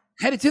power.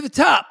 Headed to the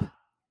top.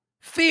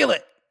 Feel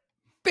it.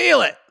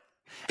 Feel it."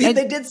 And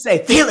they did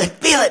say, feel it.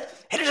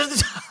 Headed to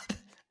the top.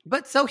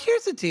 But so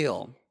here's the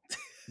deal.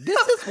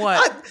 This is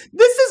what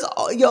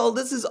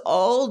this is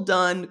all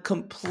done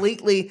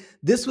completely.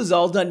 This was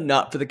all done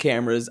not for the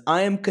cameras.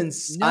 I am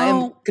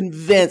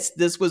convinced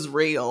this was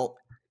real.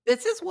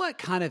 This is what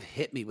kind of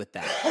hit me with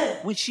that.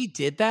 When she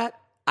did that,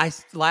 I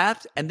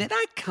laughed, and then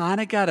I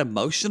kind of got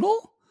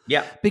emotional.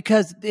 Yeah.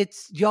 Because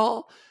it's,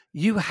 y'all,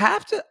 you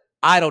have to,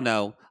 I don't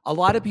know. A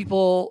lot of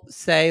people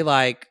say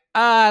like,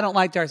 I don't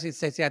like Darcy and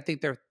Stacey. I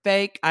think they're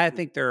fake. I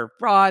think they're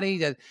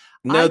fraudy.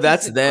 No,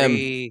 that's them.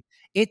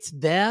 It's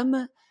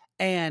them.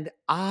 And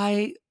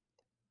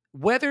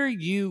whether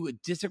you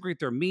disagree with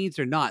their means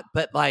or not,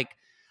 but like,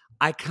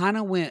 I kind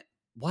of went,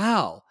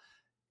 wow,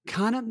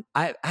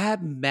 I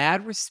had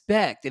mad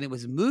respect. And it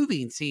was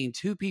moving seeing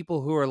two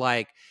people who are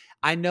like,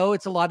 I know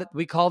it's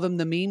we call them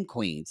the meme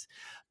queens,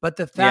 but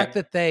the fact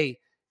that the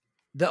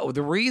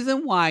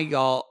reason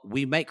why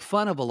we make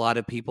fun of a lot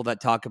of people that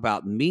talk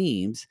about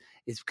memes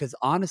is because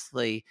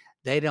honestly,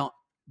 they don't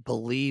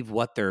believe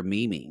what they're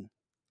memeing.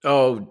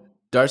 Oh,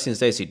 Darcy and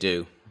Stacey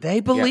do. They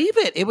believe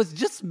it. It was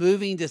just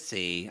moving to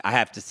see, I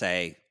have to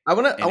say. I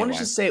want to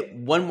just say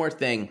one more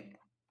thing.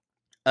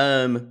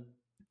 They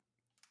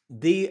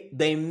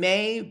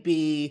may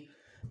be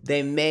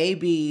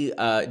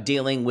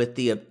dealing with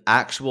the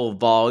actual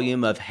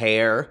volume of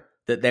hair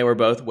that they were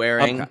both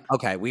wearing.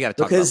 Okay, we got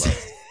to talk about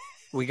looks.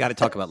 We got to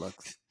talk about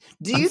looks.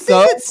 Do you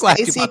think that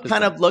Stacey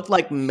kind of looked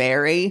like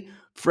Mary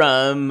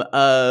from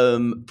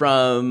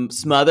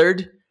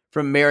Smothered,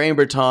 from Mary and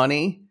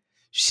Brittany?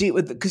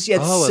 Because she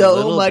had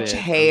so much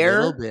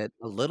hair. A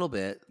little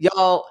bit.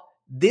 Y'all,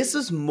 this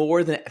was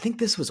more than I think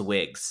this was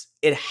wigs.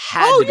 It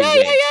had to be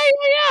wigs.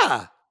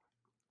 Yeah.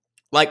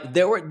 Like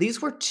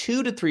these were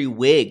 2 to 3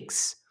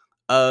 wigs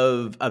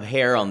of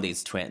hair on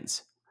these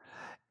twins.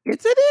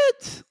 Is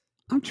it?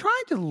 I'm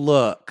trying to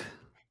look.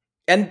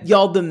 And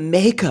y'all, the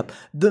makeup,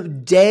 the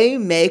day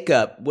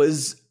makeup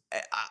was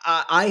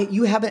I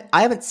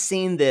haven't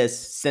seen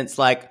this since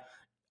like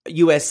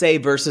USA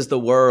versus the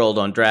World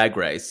on Drag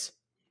Race.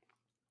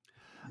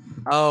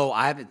 Oh,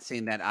 I haven't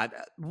seen that.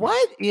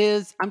 Was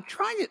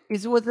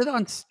it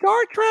on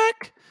Star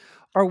Trek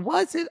or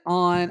was it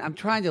on, I'm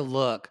trying to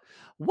look.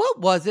 What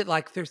was it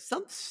like? There's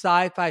some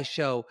sci-fi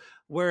show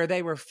where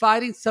they were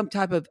fighting some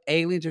type of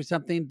aliens or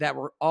something that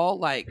were all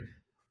like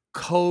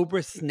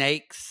cobra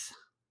snakes.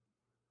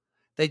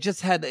 They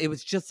just had, it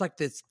was just like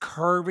this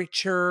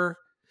curvature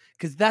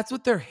because that's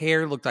what their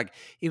hair looked like.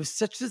 It was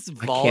such this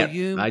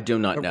volume. I do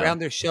not know. Around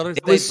their shoulders.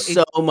 It was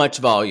so much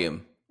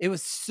volume. It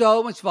was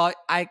so much volume.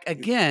 I,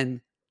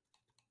 again,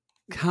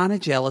 kind of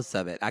jealous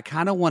of it. I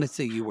kind of want to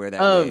see you wear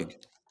that wig.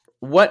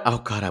 What? Oh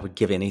God, I would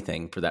give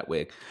anything for that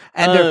wig.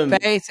 And their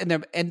face and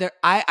their.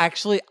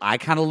 I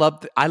kind of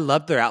loved. I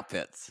loved their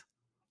outfits.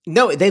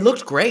 No, they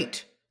looked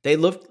great. They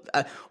looked.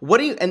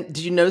 And did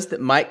you notice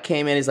that Mike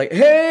came in? He's like,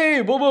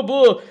 "Hey, blah blah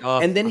blah,"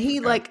 and then he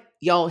like,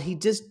 y'all, he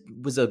just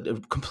was a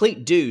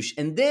complete douche.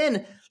 And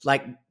then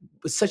like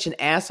was such an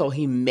asshole.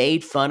 He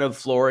made fun of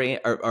Florian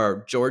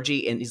or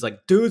Georgie, and he's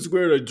like, "Dude's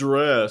wearing a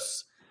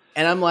dress."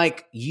 And I'm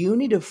like, you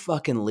need to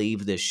fucking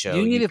leave this show.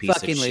 You need to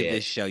fucking leave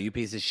this show, you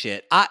piece of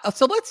shit.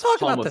 So let's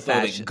talk about the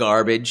fashion.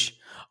 Garbage.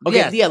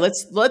 Okay, yeah.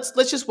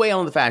 Let's just weigh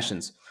on the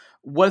fashions.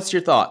 What's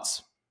your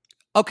thoughts?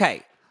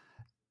 Okay,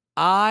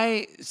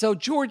 so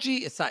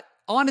Georgie aside,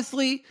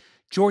 honestly,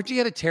 Georgie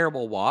had a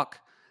terrible walk.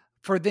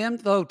 For them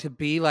though to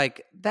be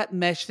like that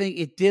mesh thing,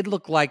 it did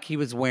look like he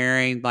was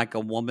wearing like a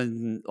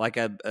woman, like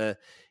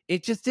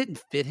it just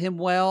didn't fit him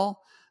well.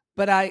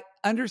 But I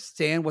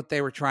understand what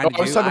they were trying to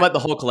do. I was talking about the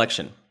whole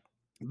collection.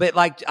 But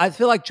like, I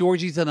feel like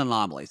Georgie's an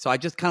anomaly, so I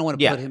just kind of want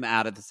to put him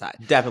out of the side.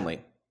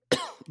 Definitely.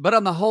 But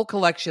on the whole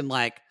collection,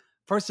 like,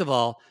 first of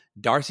all,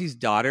 Darcy's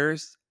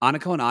daughters,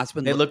 Aniko and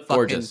Aspen, they look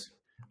gorgeous,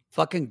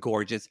 fucking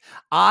gorgeous.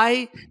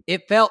 I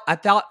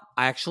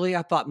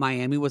thought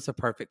Miami was the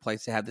perfect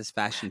place to have this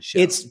fashion show.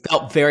 It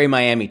felt very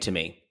Miami to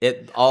me.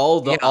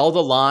 All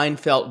the line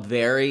felt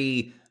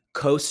very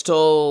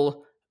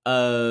coastal,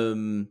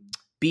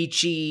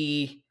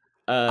 beachy.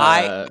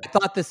 I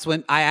thought the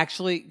swim. I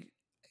actually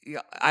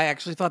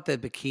thought the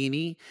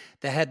bikini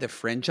that had the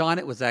fringe on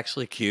it was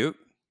actually cute.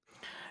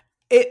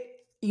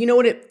 You know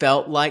what it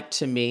felt like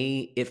to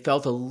me? It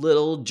felt a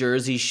little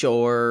Jersey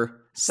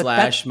Shore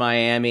 /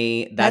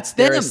 Miami. That's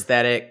their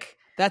aesthetic.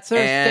 That's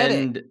their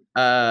aesthetic.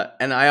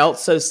 And I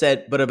also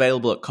said, but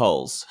available at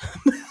Kohl's.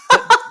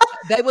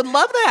 They would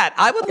love that.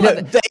 I would love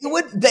it.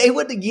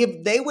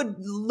 They would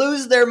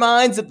lose their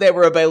minds if they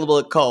were available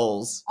at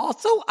Kohl's.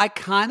 Also, I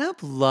kind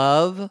of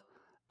love.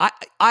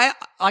 I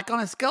like on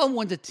a scale of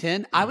 1 to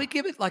 10, I would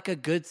give it like a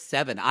good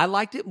 7. I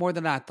liked it more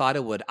than I thought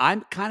it would.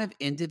 I'm kind of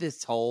into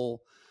this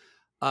whole.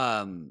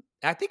 I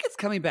think it's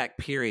coming back.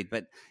 Period.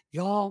 But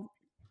y'all,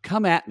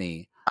 come at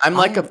me. I'm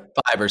like a 5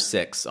 or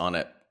 6 on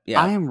it.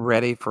 Yeah, I am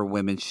ready for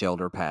women's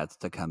shoulder pads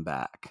to come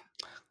back.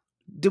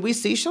 Do we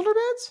see shoulder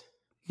pads?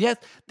 Yes,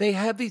 they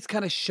have these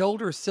kind of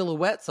shoulder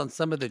silhouettes on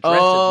some of the dresses.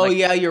 Oh,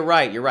 yeah, you're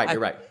right.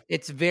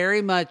 It's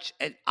very much,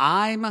 and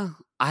I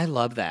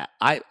love that.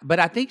 But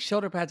I think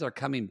shoulder pads are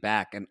coming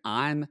back, and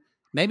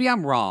maybe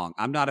I'm wrong.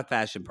 I'm not a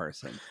fashion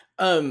person.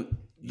 The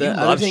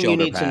other thing you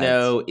need to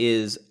know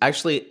is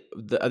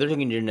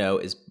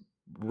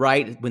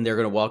right when they're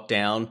going to walk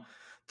down,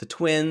 the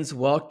twins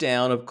walk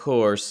down, of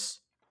course,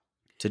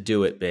 to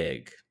do it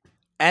big.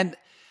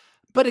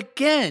 But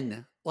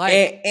again,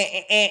 like,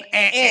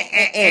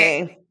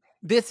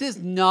 this is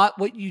not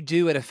what you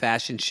do at a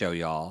fashion show,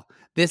 y'all.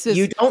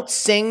 You don't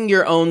sing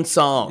your own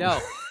song.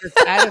 No,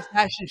 at a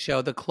fashion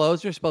show, the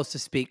clothes are supposed to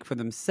speak for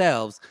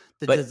themselves.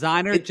 The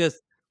designer it's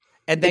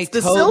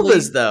the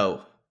Silvas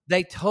though.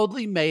 They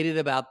totally made it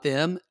about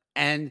them,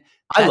 and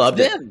I loved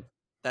it.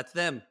 That's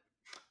them.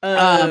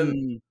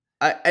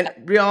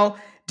 Y'all,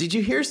 did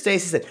you hear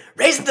Stacey said,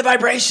 "Raising the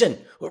vibration"?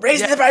 We're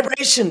raising the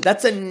vibration.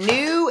 It's a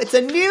new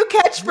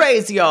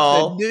catchphrase,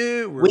 y'all.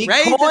 We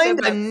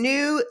coined a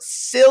new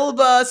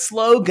Silva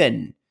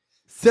slogan.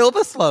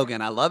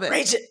 I love it.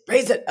 Raise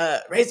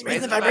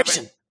the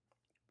vibration.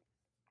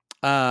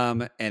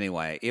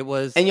 Anyway, it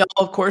was, and y'all,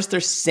 of course, they're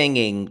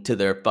singing to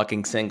their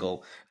fucking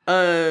single.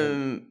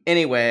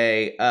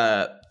 Anyway,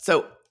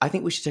 so I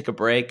think we should take a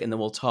break, and then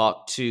we'll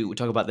talk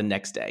about the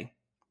next day.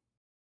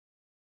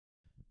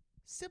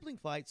 Sibling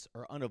fights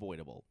are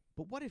unavoidable,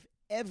 but what if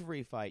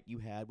every fight you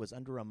had was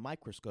under a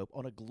microscope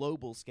on a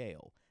global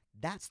scale?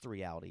 That's the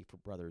reality for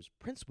brothers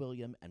Prince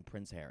William and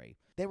Prince Harry.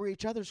 They were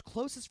each other's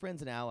closest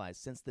friends and allies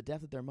since the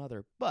death of their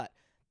mother, but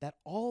that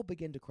all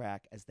began to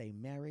crack as they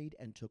married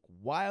and took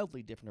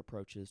wildly different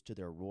approaches to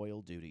their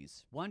royal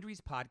duties.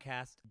 Wondery's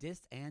podcast,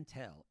 Dis and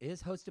Tell,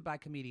 is hosted by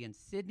comedians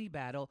Sydney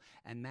Battle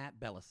and Matt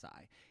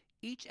Belisai.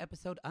 Each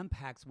episode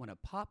unpacks one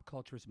of pop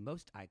culture's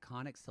most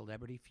iconic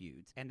celebrity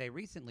feuds, and they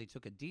recently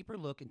took a deeper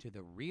look into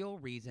the real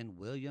reason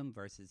William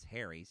versus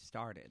Harry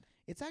started.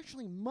 It's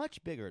actually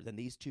much bigger than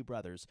these two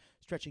brothers,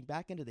 stretching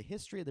back into the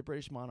history of the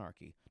British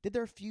monarchy. Did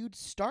their feud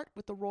start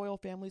with the royal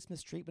family's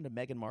mistreatment of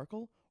Meghan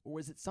Markle, or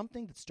was it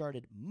something that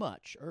started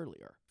much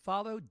earlier?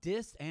 Follow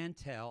Dis and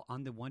Tell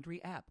on the Wondery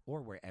app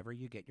or wherever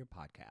you get your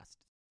podcasts.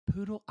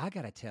 Poodle, I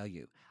gotta tell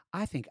you,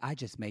 I think I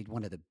just made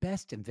one of the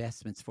best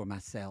investments for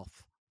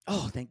myself.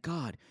 Oh, thank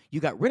God. You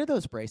got rid of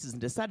those braces and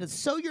decided to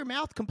sew your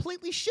mouth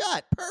completely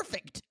shut.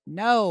 Perfect.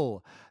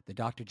 No, the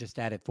doctor just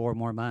added 4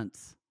 more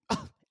months.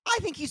 Oh, I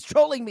think he's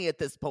trolling me at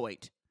this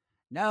point.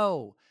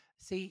 No,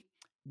 see,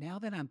 now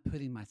that I'm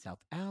putting myself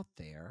out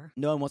there.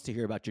 No one wants to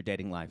hear about your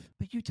dating life.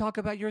 But you talk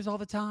about yours all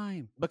the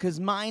time. Because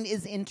mine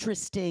is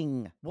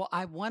interesting. Well,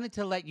 I wanted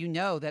to let you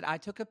know that I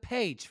took a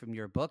page from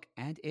your book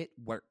and it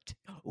worked.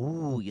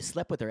 Ooh, you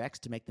slept with their ex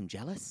to make them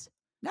jealous?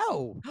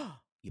 No.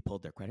 You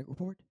pulled their credit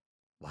report?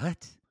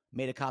 What?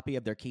 Made a copy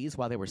of their keys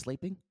while they were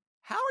sleeping?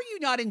 How are you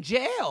not in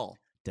jail?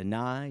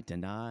 Deny,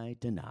 deny,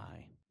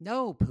 deny.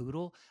 No,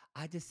 Poodle.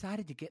 I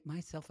decided to get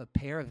myself a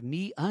pair of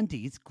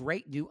MeUndies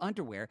great new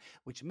underwear,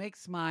 which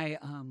makes my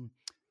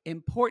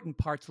important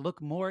parts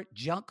look more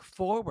junk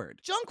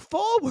forward. Junk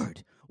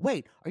forward?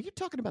 Wait, are you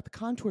talking about the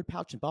contoured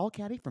pouch and ball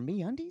caddy from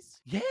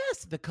MeUndies?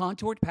 Yes, the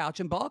contoured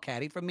pouch and ball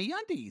caddy from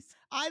MeUndies.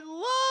 I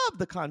love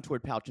the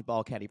contoured pouch and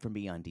ball caddy from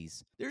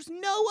MeUndies. There's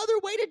no other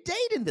way to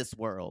date in this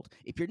world.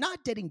 If you're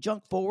not dating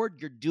junk forward,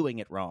 you're doing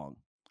it wrong.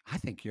 I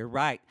think you're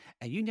right.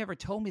 And you never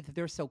told me that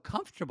they're so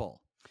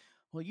comfortable.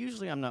 Well,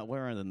 usually I'm not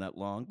wearing them that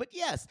long, but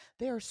yes,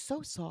 they are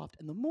so soft,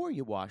 and the more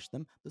you wash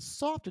them, the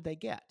softer they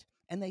get.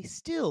 And they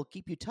still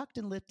keep you tucked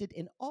and lifted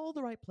in all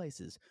the right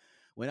places.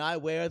 When I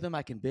wear them,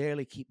 I can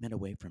barely keep men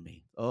away from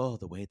me. Oh,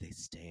 the way they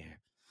stare.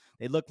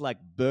 They look like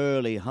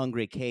burly,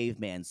 hungry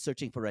cavemen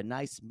searching for a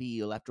nice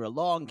meal after a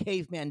long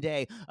caveman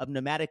day of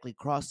nomadically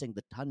crossing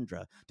the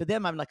tundra. To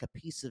them, I'm like a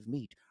piece of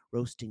meat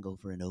roasting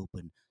over an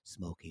open,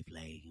 smoky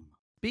flame.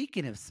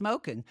 Speaking of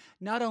smoking,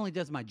 not only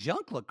does my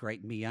junk look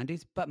great in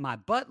MeUndies, but my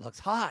butt looks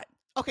hot.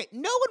 Okay, no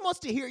one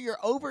wants to hear your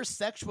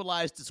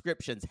over-sexualized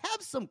descriptions.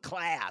 Have some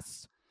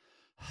class.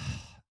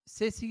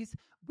 Sissies,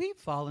 we've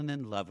fallen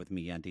in love with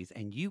MeUndies,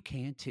 and you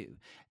can too.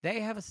 They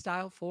have a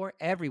style for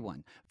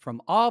everyone.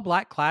 From all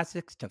black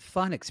classics to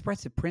fun,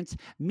 expressive prints,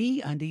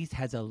 MeUndies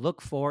has a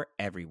look for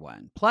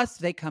everyone. Plus,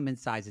 they come in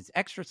sizes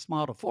extra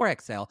small to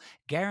 4XL,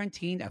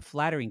 guaranteeing a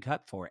flattering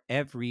cut for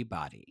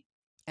everybody.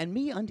 And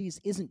MeUndies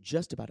isn't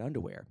just about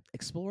underwear.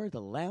 Explore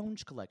the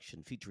Lounge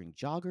collection featuring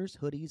joggers,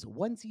 hoodies,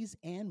 onesies,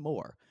 and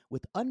more.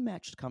 With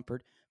unmatched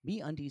comfort,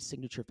 MeUndies'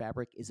 signature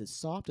fabric is as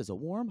soft as a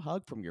warm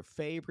hug from your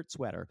favorite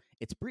sweater.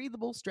 It's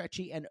breathable,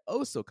 stretchy, and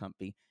oh so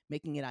comfy,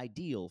 making it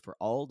ideal for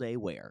all-day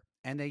wear.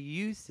 And they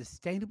use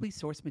sustainably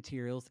sourced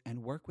materials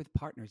and work with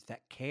partners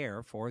that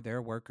care for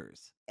their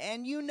workers.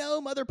 And you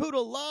know Mother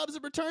Poodle loves a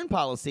return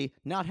policy.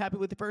 Not happy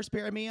with the first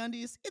pair of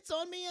MeUndies? It's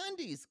on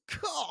MeUndies.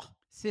 Cool.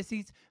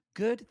 Sissies,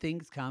 good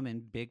things come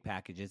in big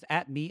packages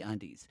at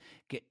MeUndies.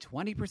 Get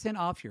 20%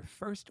 off your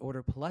first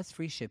order plus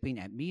free shipping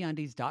at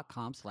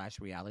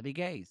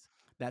MeUndies.com/realitygaze.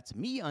 That's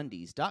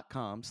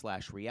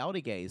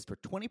MeUndies.com/realitygaze for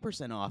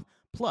 20% off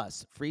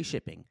plus free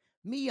shipping.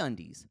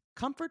 MeUndies,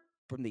 comfort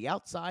from the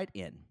outside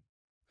in.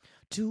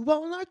 To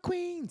all our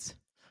queens,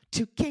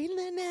 to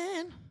Caitlin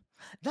and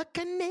the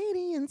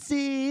Canadian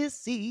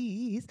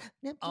sissies.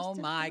 Oh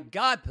my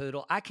God,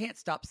 Poodle. I can't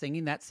stop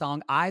singing that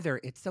song either.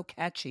 It's so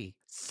catchy.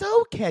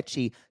 So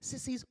catchy.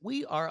 Sissies,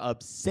 we are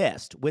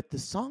obsessed with the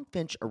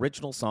Songfinch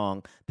original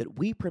song that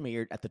we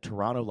premiered at the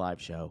Toronto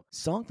Live Show.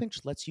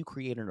 Songfinch lets you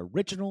create an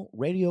original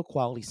radio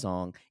quality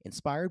song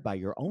inspired by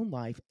your own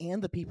life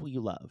and the people you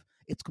love.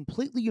 It's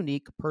completely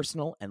unique,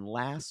 personal, and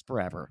lasts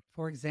forever.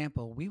 For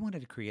example, we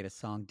wanted to create a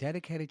song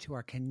dedicated to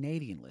our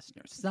Canadian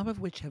listeners, some of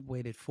which have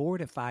waited 4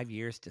 to 5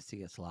 years to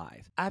see us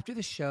live. After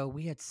the show,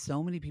 we had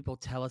so many people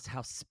tell us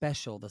how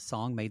special the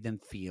song made them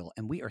feel,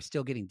 and we are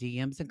still getting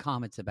DMs and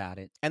comments about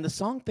it. And the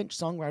Songfinch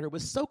songwriter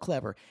was so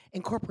clever,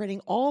 incorporating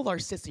all our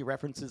sissy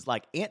references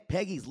like Aunt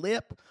Peggy's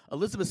Lip,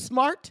 Elizabeth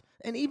Smart,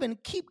 and even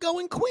Keep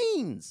Going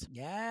Queens.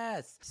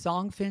 Yes.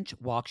 Songfinch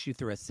walks you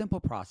through a simple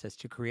process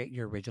to create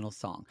your original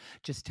song.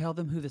 Just tell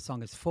them who the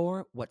song is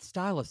for, what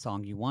style of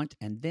song you want,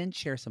 and then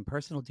share some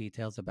personal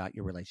details about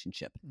your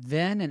relationship.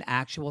 Then an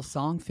actual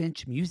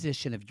Songfinch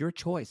musician of your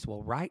choice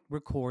will write,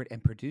 record,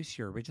 and produce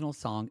your original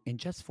song in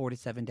just 4 to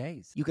 7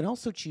 days. You can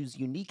also choose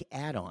unique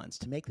add-ons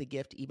to make the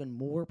gift even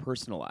more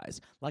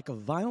personalized, like a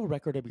vinyl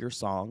record of your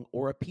song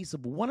or a piece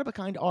of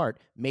one-of-a-kind art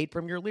made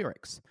from your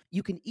lyrics.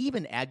 You can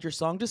even add your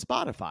song to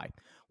Spotify.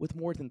 With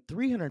more than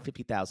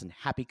 350,000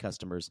 happy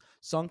customers,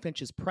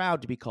 Songfinch is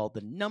proud to be called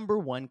the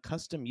 #1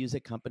 custom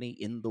music company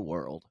in the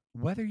world.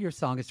 Whether your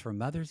song is for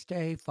Mother's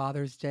Day,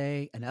 Father's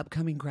Day, an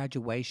upcoming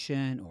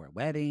graduation, or a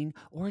wedding,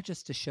 or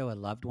just to show a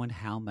loved one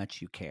how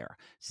much you care,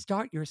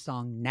 start your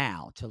song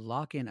now to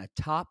lock in a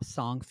top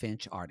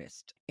Songfinch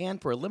artist.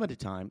 And for a limited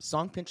time,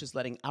 Songfinch is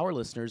letting our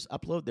listeners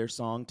upload their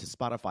song to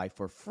Spotify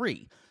for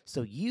free,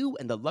 so you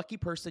and the lucky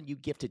person you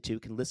gifted to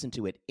can listen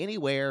to it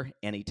anywhere,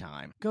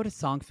 anytime. Go to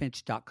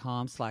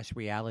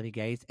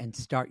songfinch.com/realitygaze and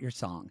start your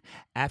song.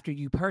 After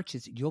you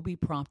purchase, you'll be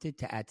prompted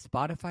to add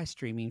Spotify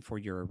streaming for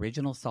your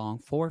original song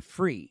for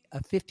free,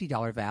 a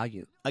 $50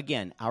 value.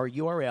 Again, our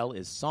URL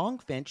is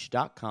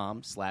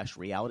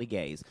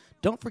songfinch.com/realitygaze.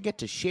 Don't forget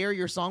to share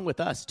your song with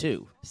us,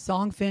 too.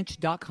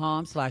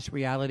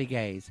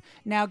 Songfinch.com/realitygaze.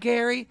 Now,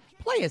 Gary,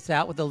 play us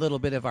out with a little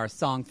bit of our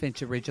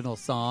Songfinch original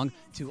song,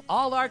 To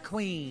All Our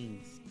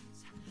Queens.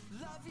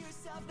 Love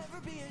yourself,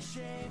 never be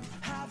ashamed.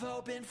 Have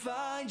hope and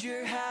find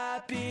your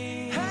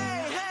happy.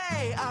 Hey,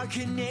 hey, our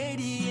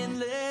Canadian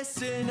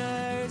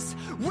listeners.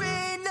 We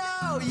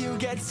know you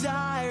get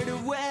tired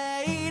of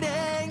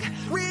waiting.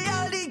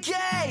 Reality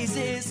Gaze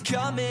is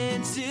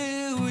coming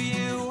to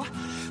you.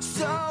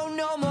 So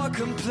no more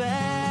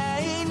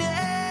complaining.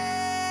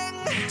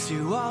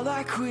 To all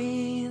our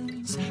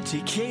queens,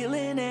 to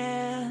Caitlin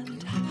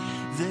and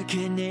the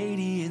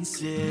Canadian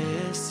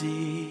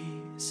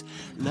sissies.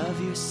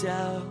 Love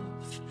yourself,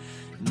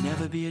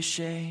 never be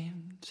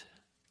ashamed.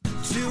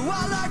 To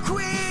all our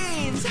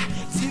queens,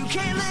 to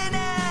Caitlin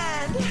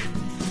and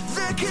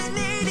the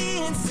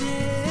Canadian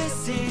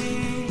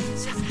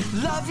sissies.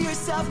 Love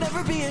yourself,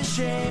 never be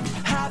ashamed.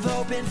 Have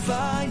hope and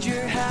find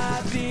your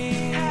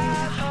happy.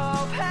 Have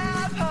hope,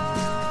 have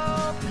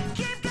hope.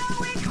 Keep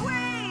going,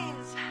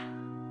 queens.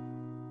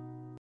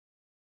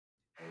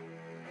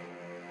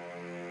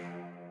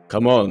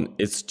 Come on,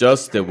 it's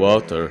just the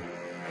water.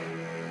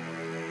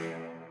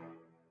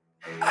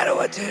 I don't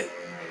want to.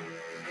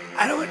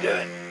 I don't want to do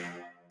it.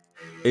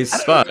 It's I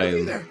don't want to do it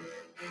fine. either.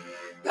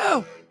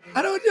 No,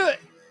 I don't want to do it.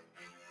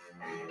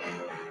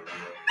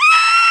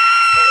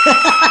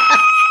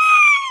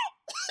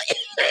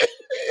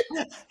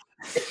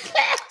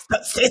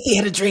 Stacey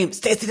had a dream.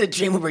 Stacey had a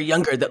dream when we were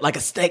younger that like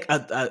a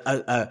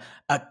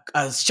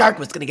shark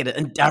was going to get it,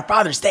 and our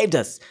father saved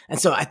us. And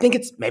so I think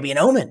it's maybe an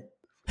omen.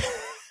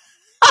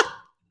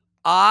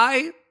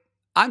 I'm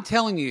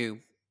telling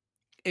you,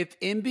 if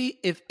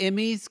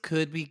Emmys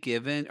could be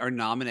given or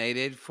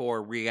nominated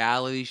for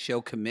reality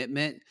show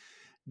commitment,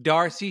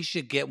 Darcy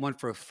should get one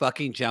for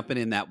fucking jumping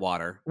in that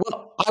water.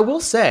 Well, I will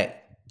say,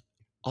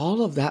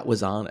 all of that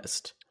was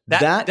honest.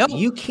 No.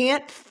 You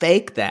can't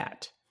fake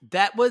that.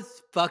 That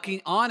was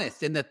fucking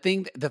honest. And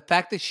the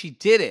fact that she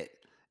did it.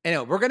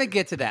 Anyway, we're going to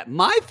get to that.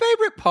 My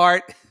favorite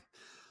part,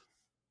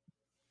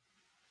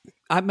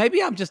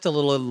 maybe I'm just a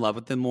little in love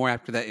with them more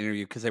after that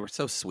interview because they were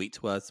so sweet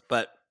to us.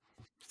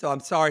 So I'm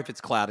sorry if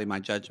it's clouding my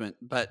judgment.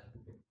 But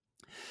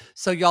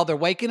so y'all, they're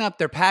waking up,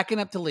 they're packing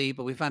up to leave,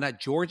 but we find out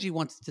Georgie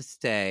wants to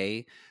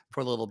stay for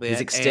a little bit. He's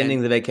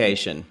extending the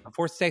vacation.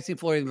 Before Stacey and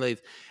Florian leave.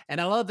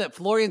 And I love that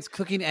Florian's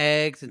cooking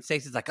eggs and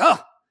Stacey's like, oh,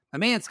 my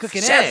man's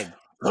cooking eggs.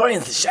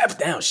 Florian's the chef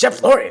now. Chef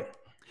Florian.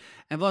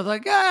 And Flo's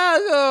like,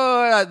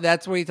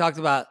 that's where he talks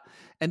about,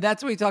 and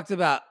that's where he talks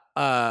about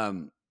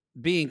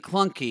being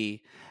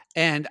clunky.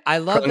 And I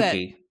love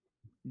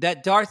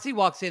that Darcy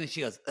walks in and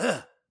she goes,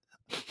 ugh,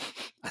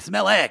 I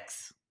smell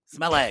eggs.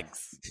 Smell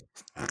eggs.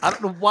 I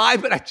don't know why,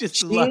 but I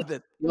just love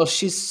it. Well,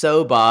 she's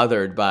so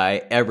bothered by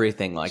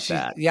everything like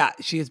that. Yeah,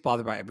 she is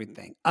bothered by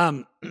everything.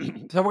 So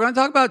we're going to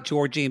talk about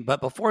Georgie, but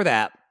before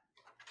that,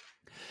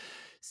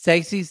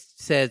 Stacey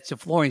says to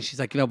Florian, she's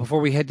like,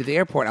 before we head to the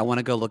airport, I want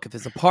to go look at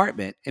this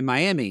apartment in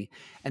Miami.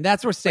 And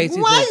that's where Stacey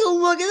says, why you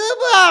look at the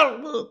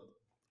apartment?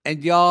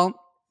 And y'all,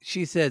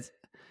 she says,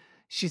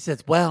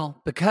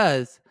 well,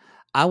 because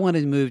I want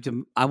to move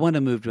to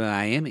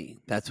Miami.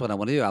 That's what I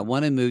want to do. I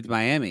want to move to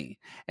Miami.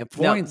 And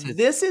Florian says,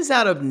 this is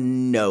out of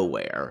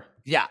nowhere.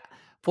 Yeah.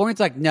 Florian's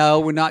like, no,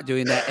 we're not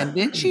doing that. And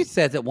then she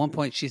says at one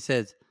point, she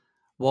says,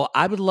 well,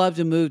 I would love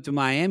to move to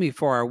Miami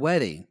for our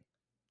wedding.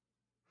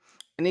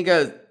 And he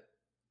goes,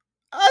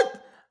 I'm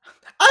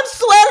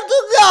swear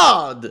to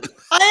God.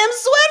 I am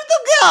swear to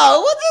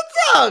God. What are you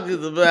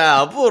talking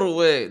about? Poor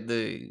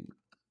wedding.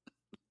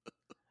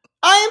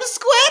 I am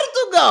swear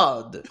to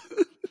God.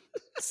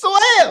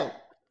 Swear.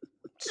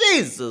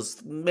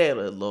 Jesus,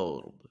 Mary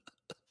Lord.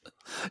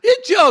 You're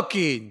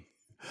joking.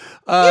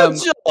 You're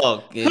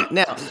joking.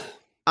 Now,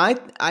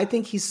 I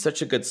think he's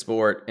such a good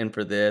sport, and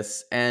for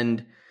this,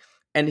 and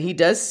he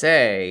does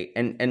say,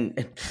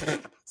 and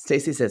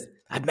Stacey says,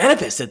 I've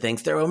manifested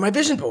things through my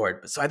vision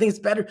board, so I think it's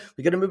better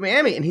we got to move to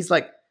Miami. And he's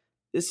like,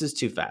 this is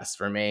too fast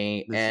for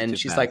me. And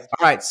she's like,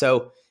 all right.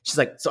 So she's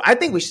like, so I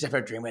think we should have our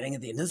dream wedding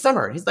at the end of the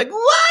summer. And he's like,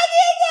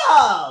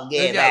 what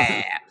you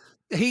do?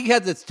 He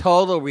has this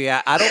total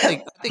react. I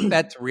think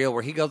that's real.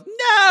 Where he goes,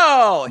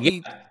 no,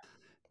 he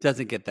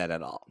doesn't get that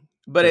at all.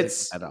 But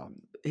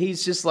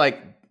he's just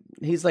like,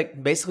 he's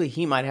like, basically,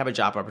 he might have a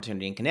job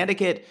opportunity in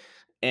Connecticut.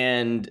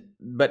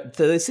 But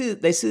so they see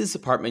this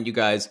apartment, you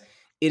guys.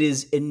 It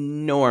is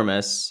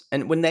enormous.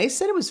 And when they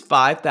said it was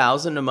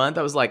 $5,000 a month,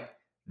 I was like,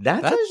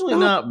 that's actually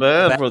not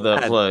bad for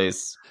that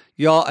place.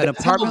 Y'all, an That's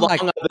apartment how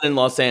like long I've been in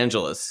Los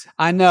Angeles.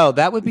 I know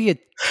that would be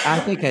I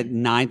think a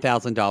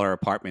 $9,000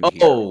 apartment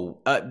here. Oh,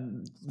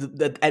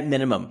 at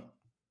minimum.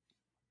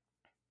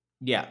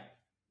 Yeah.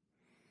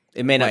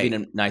 It may not be in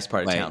a nice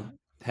part of town.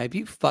 Have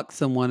you fucked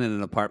someone in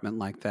an apartment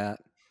like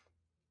that?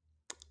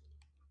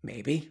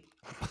 Maybe.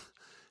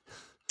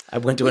 I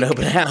went to an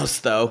open house,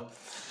 though.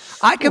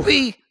 I could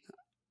be.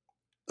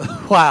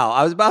 Wow.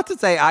 I was about to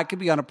say I could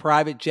be on a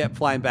private jet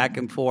flying back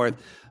and forth,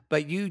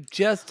 but you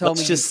just told me.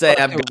 Let's just say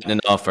I've gotten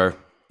an offer.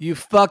 You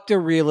fucked a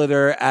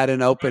realtor at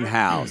an open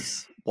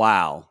house.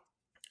 Wow.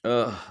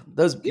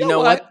 Those, you know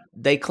what?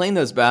 They clean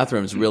those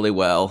bathrooms really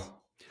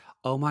well.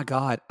 Oh my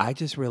God. I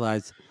just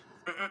realized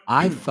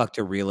I fucked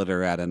a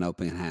realtor at an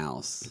open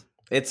house.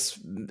 It's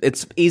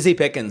easy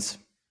pickings.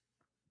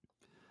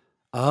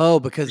 Oh,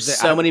 because there's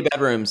so many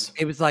bedrooms.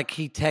 It was like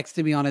he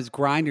texted me on his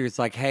Grindr. It's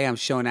like, hey, I'm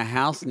showing a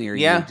house near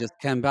you. Yeah. Just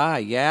come by.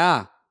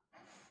 Yeah.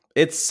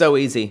 It's so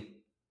easy.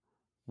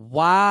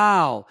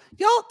 Wow.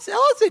 Y'all tell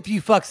us if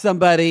you fuck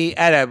somebody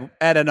at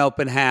an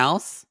open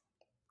house.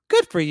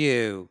 Good for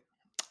you.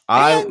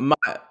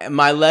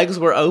 My legs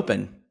were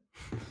open.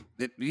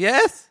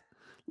 Yes.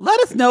 Let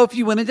us know if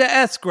you went into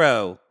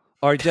escrow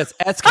or just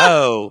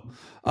esco.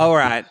 All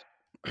right.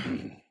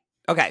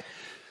 Okay.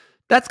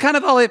 That's kind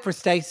of all it for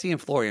Stacy and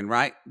Florian,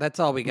 right? That's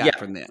all we got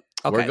from them.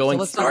 Okay, we're going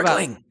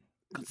snorkeling.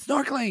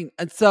 Snorkeling.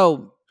 And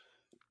so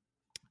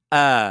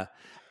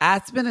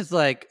Aspen is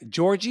like,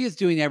 Georgie is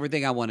doing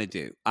everything I want to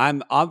do.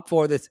 I'm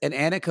for this. And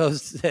Aniko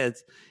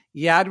says,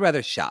 yeah, I'd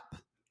rather shop.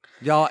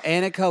 Y'all,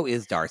 Aniko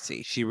is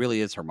Darcy. She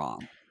really is her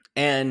mom.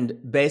 And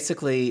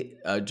basically,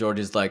 George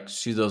is like,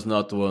 she does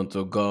not want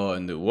to go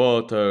in the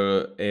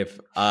water.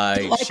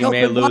 She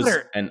may lose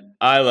an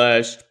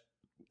eyelash,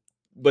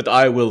 but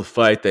I will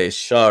fight a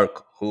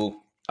shark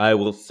who I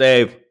will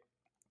save.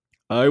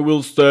 I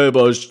will save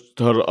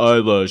her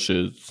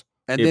eyelashes.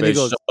 And if then a he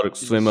goes, shark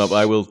swim up,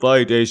 I will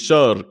fight a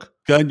shark.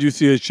 Can't you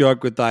see a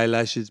shark with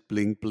eyelashes?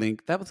 Blink,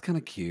 blink. That was kind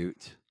of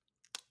cute.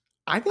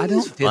 I think don't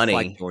it's funny.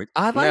 dislike Georgie.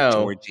 I like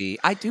Georgie.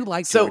 I do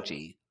like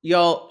Georgie.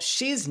 Y'all,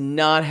 she's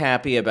not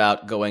happy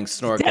about going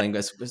snorkeling.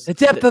 The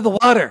depth of the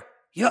water.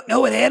 You don't know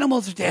what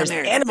animals are down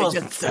there. Animals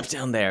and stuff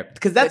down there.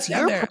 Because that's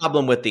your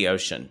problem with the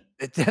ocean.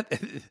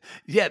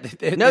 Yeah.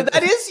 No,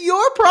 that is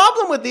your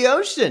problem with the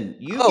ocean.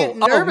 You get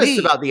nervous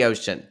about the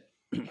ocean.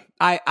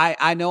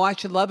 I know I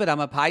should love it. I'm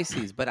a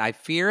Pisces, but I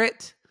fear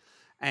it.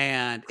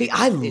 And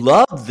I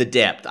love the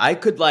depth. I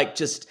could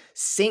just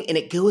sink and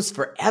it goes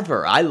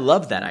forever. I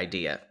love that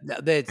idea.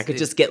 I could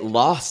just get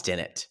lost in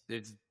it.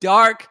 It's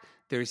dark.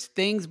 There's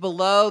things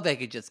below. They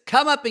could just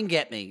come up and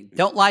get me.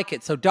 Don't like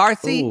it. So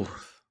Darcy,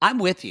 I'm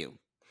with you.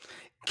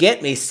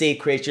 Get me, sea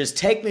creatures.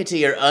 Take me to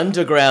your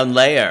underground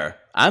lair.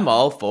 I'm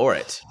all for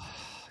it.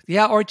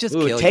 Yeah, or just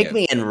kill you. Take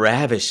me and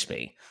ravish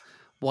me.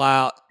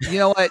 Wow. You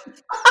know what?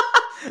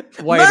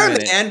 Wait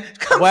Merman,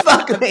 come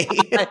fuck me.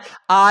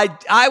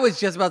 I was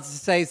just about to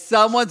say,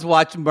 someone's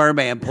watched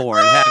merman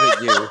porn,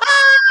 haven't you?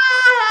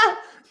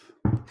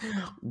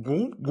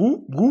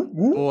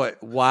 Boy,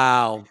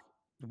 wow.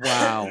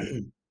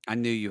 I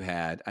knew you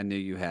had.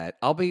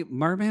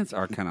 Mermans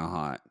are kind of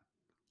hot.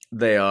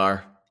 They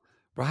are.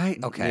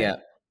 Right? Okay. Yeah.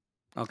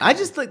 Okay. I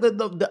just think that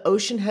the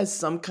ocean has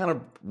some kind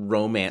of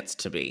romance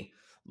to me.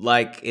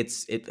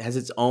 It has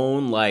its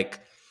own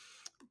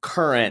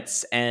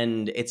currents,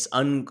 and it's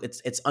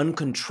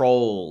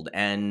uncontrolled,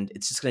 and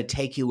it's just going to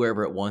take you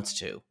wherever it wants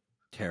to.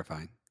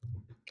 Terrifying.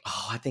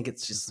 Oh, I think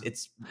it's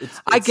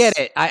I get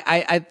it.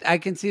 I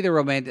can see the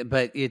romantic,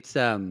 but it's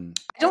you know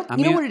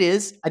what it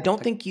is? I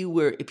don't think if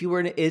you were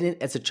in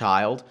it as a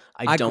child,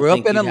 I grew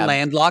up in a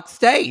landlocked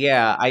state.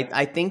 Yeah,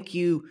 I think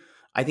the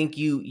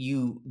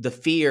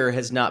fear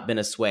has not been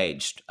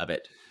assuaged of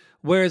it.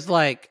 Whereas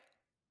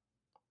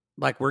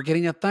we're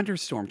getting a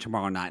thunderstorm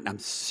tomorrow night, and I'm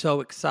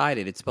so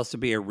excited. It's supposed to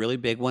be a really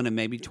big one and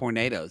maybe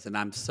tornadoes, and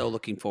I'm so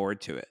looking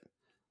forward to it.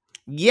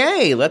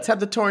 Yay, let's have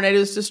the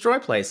tornadoes destroy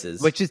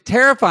places. Which is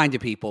terrifying to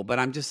people, but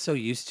I'm just so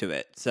used to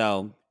it.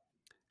 So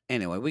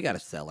anyway, we got to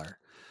sell her.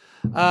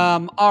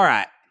 All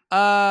right.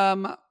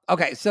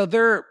 Okay, so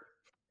they're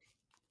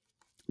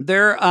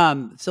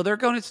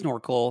going to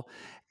snorkel,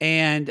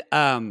 and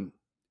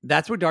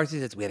that's where Darcy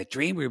says, we had a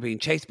dream we were being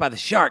chased by the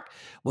shark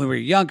when we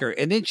were younger.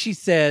 And then she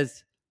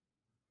says,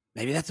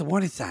 maybe that's a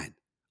warning sign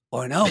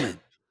or an omen,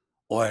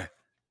 or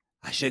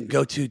I shouldn't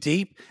go too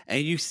deep.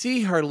 And you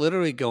see her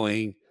literally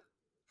going,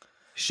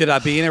 should I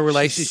be in a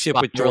relationship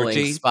with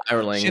Georgie?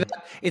 Spiraling.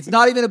 It's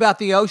not even about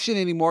the ocean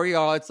anymore,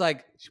 y'all. It's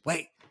like,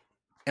 wait,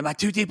 am I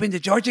too deep into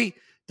Georgie?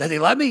 Does he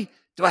love me?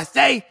 Do I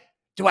stay?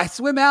 Do I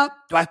swim out?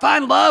 Do I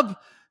find love?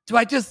 Do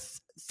I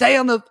just stay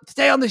on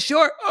the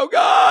shore? Oh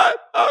God.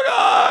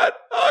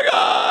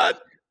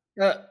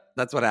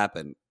 That's what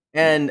happened.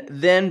 And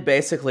then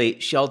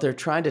basically, they're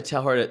trying to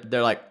tell her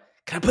they're like,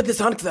 can I put this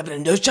on because I'm in a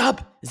nose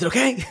job? Is it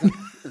okay?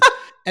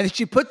 And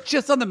she puts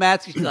just on the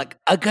mask. She's like,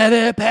 I got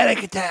a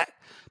panic attack.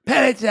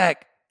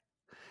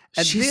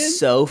 And She's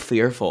so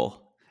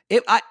fearful.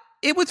 It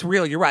was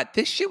real. You're right.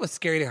 This shit was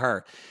scary to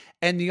her.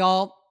 And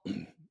y'all,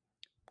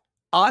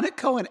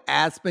 Aniko and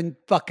Aspen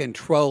fucking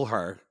troll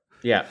her.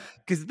 Yeah.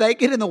 Because they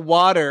get in the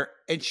water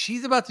and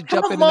she's about to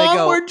jump in and Mom, they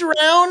go, we're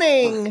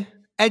drowning.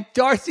 And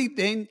Darcy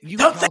then,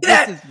 Don't say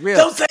that. This is real.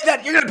 Don't say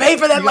that. You're going to pay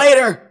for that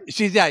later.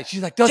 She's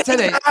like, don't say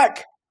that.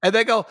 Back. And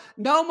they go,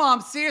 no,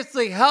 Mom,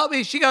 seriously, help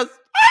me. She goes,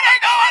 what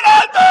ain't going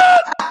on,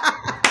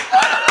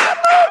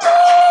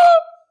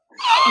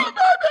 Mom?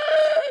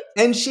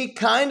 And she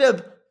kind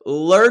of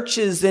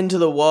lurches into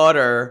the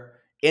water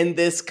in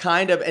this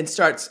kind of, and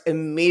starts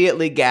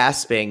immediately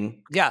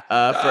gasping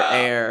for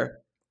air.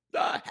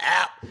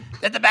 Help.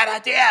 That's a bad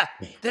idea.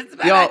 That's a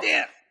bad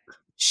idea.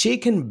 She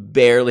can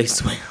barely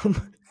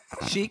swim.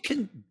 She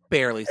can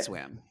barely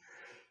swim.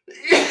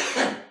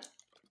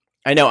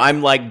 I know.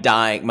 I'm like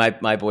dying.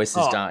 My voice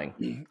is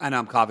dying. I know.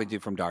 I'm coughing too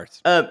from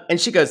darts. And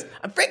she goes,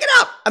 I'm freaking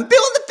out. I'm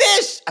feeling the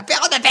fish. I'm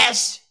feeling the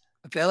fish.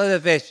 I'm feeling the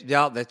fish.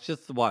 Yeah, that's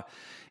just the one.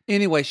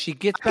 Anyway, she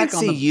gets back I can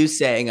see you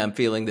saying I'm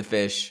feeling the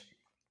fish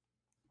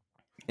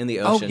in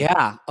the ocean.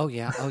 Oh,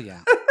 yeah.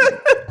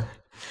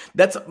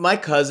 That's my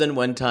cousin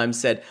one time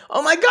said,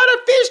 oh my God, a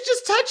fish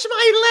just touched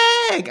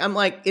my leg. I'm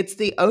like, it's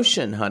the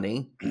ocean,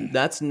 honey.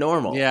 That's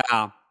normal.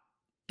 Yeah.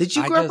 Did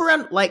you grow up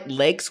around like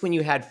lakes when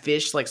you had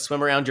fish like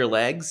swim around your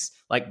legs?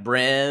 Like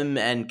brim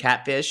and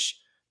catfish?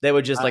 They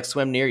would just like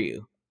swim near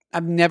you.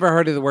 I've never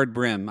heard of the word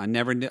brim. I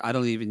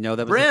don't even know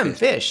that was brim a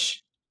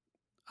fish.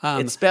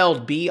 It's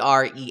spelled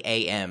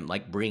BREAM,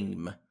 like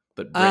bream.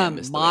 But brim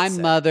is the way it's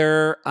said.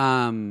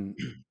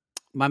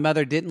 My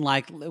mother didn't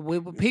like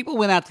people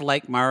went out to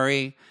Lake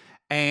Murray,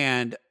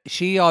 and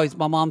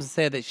my mom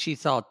said that she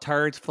saw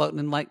turds floating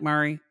in Lake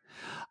Murray.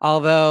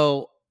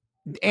 Although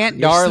Aunt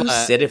Darla,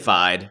 so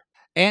acidified.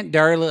 Aunt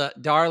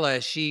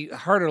Darla, she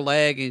hurt her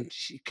leg, and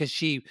because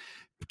she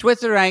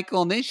twisted her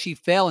ankle, and then she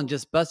fell and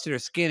just busted her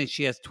skin, and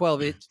she has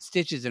 12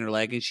 stitches in her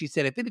leg. And she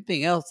said, if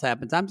anything else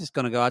happens, I'm just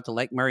going to go out to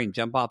Lake Murray and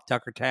jump off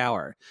Tucker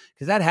Tower,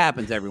 because that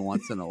happens every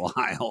once in a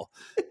while.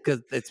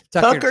 Because it's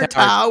Tucker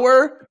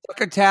Tower.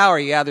 Tucker Tower,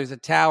 yeah. There's a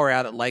tower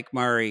out at Lake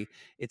Murray.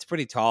 It's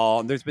pretty tall,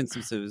 and there's been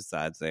some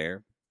suicides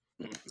there.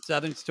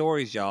 Southern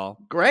stories, y'all.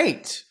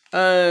 Great.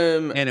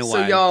 Anyway,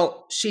 so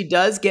y'all, she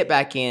does get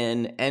back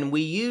in, and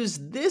we use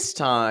this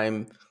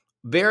time,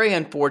 very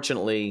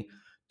unfortunately,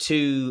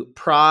 to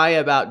pry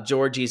about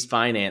Georgie's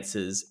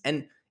finances.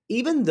 And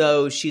even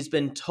though she's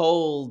been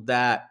told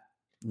that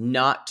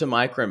not to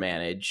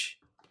micromanage,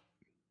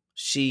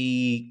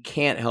 she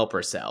can't help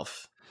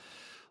herself.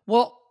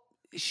 Well,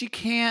 she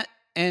can't.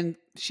 And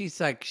she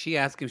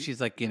asked him, she's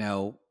like,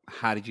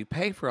 how did you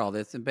pay for all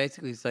this? And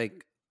basically he's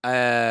like,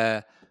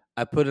 I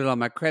put it on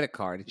my credit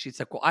card. And she's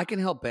like, well, I can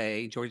help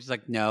pay. Georgie's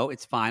like, no,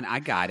 it's fine. I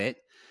got it.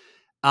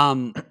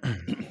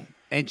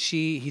 And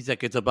he's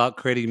like, it's about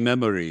creating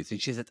memories.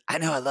 And she said, I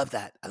know, I love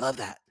that.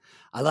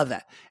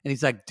 And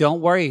he's like,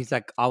 don't worry. He's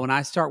like, when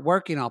I start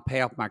working, I'll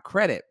pay off my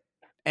credit.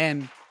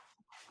 And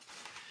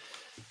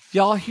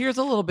y'all, here's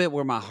a little bit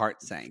where my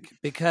heart sank,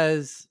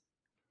 because,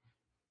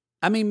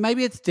 I mean,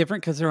 maybe it's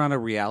different because they're on a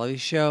reality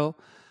show,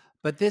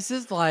 but this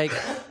is like,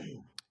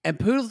 and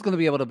Poodle's going to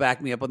be able to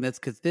back me up on this,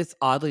 because this,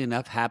 oddly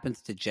enough, happens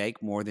to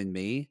Jake more than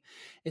me.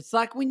 It's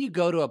like when you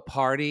go to a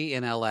party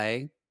in LA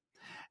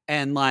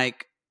and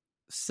like,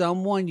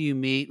 someone you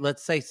meet,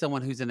 let's say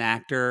someone who's an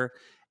actor,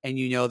 and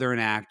they're an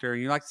actor,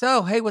 and you're like,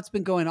 so, hey, what's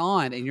been going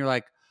on? And you're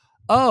like,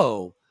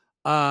 oh,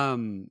 I've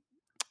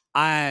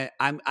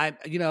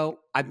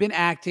been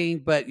acting,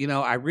 but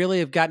I really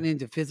have gotten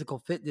into physical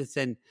fitness,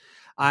 and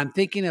I'm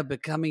thinking of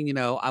becoming,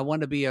 I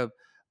want to be a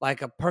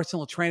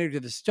personal trainer to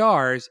the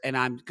stars, and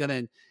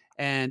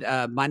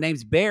my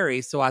name's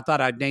Barry, so I thought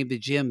I'd name the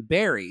gym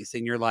Barry's.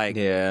 And you're like,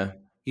 yeah,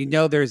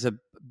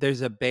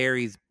 there's a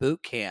Barry's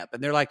boot camp.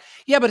 And they're like,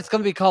 yeah, but it's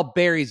going to be called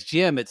Barry's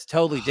Gym. It's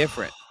totally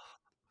different.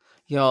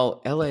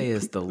 Y'all, LA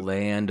is the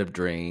land of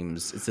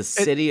dreams. It's a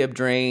city of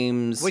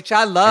dreams, which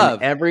I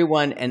love.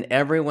 And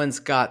everyone's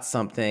got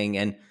something.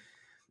 And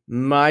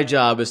my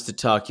job is to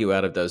talk you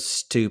out of those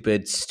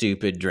stupid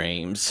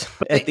dreams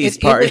at these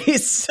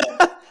parties.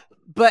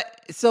 But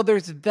so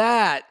there's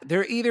that.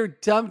 They're either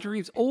dumb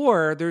dreams,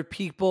 or they're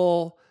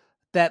people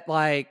that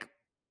like,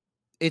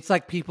 it's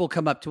like people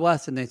come up to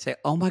us and they say,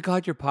 oh my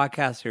God, you're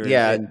podcasters.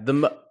 Yeah. And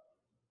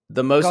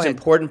the most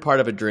important part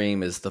of a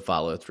dream is the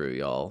follow through,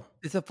 y'all.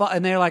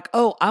 And they're like,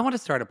 oh, I want to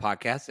start a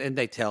podcast. And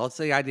they tell us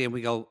the idea, and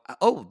we go,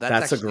 oh,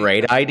 that's a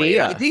great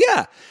idea.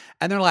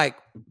 And they're like,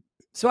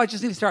 so I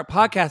just need to start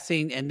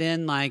podcasting. And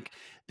then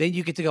then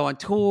you get to go on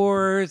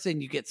tours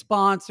and you get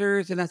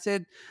sponsors. And I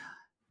said,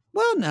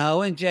 well,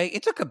 no. And Jake,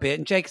 it took a bit.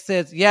 And Jake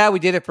says, yeah, we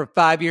did it for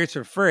 5 years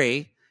for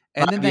free.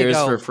 And 5 years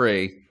for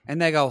free.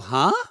 And they go,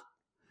 huh?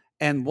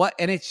 And what?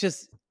 And it's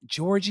just,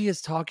 Georgie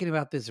is talking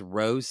about this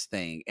rose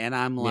thing. And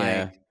I'm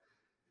like,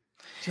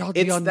 do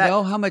y'all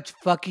know how much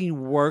fucking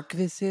work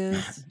this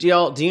is? Do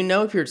you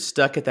know if you're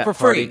stuck at that for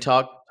party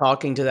free,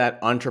 talking to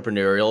that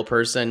entrepreneurial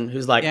person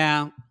who's like,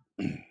 yeah,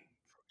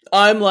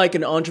 I'm like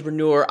an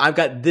entrepreneur. I've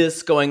got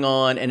this going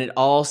on, and it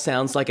all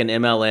sounds like an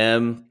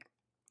MLM.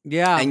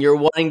 Yeah. And you're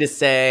wanting to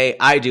say,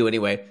 I do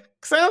anyway,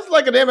 sounds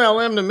like an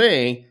MLM to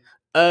me.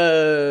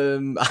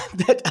 I'm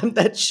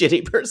that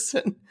shitty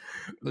person.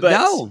 But,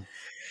 no.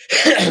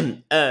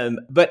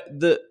 But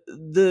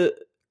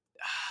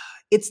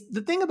it's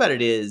the thing about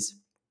it is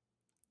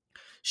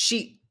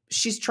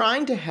she's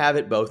trying to have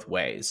it both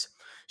ways.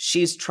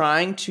 She's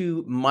trying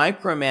to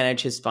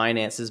micromanage his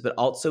finances, but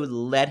also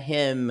let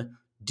him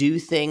do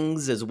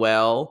things as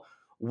well,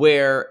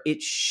 where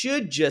it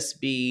should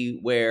just be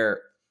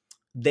where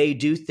they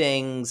do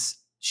things.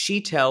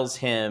 She tells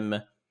him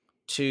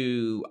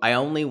I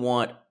only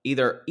want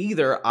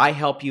either I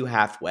help you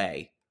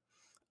halfway.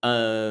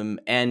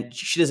 And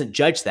she doesn't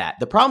judge that.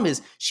 The problem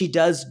is she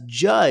does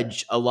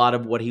judge a lot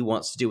of what he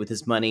wants to do with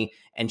his money,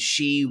 and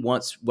she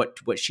wants what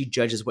she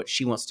judges what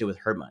she wants to do with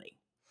her money.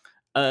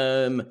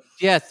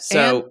 Yes.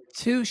 So and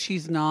two,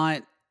 she's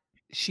not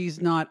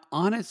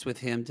honest with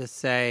him to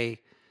say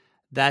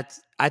that.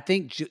 I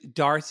think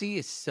Darcy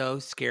is so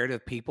scared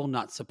of people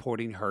not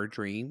supporting her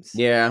dreams.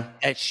 Yeah.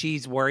 That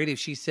she's worried if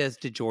she says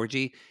to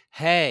Georgie,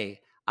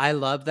 hey, I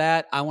love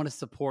that. I want to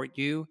support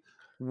you.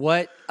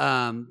 What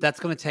that's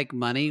going to take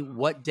money.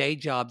 What day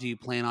job do you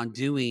plan on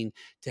doing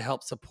to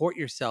help support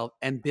yourself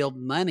and build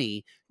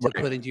money to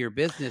put into your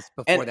business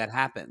before that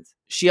happens?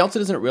 She also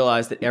doesn't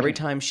realize that every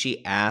time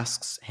she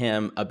asks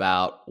him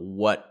about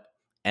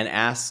and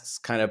asks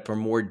kind of for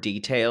more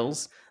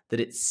details, that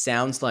it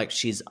sounds like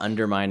she's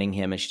undermining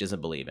him and she doesn't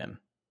believe him.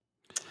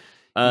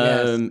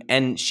 Yes.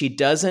 And she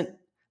doesn't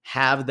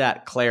have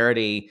that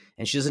clarity,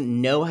 and she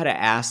doesn't know how to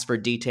ask for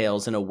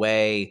details in a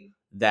way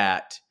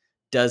that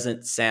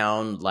doesn't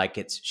sound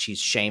like she's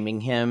shaming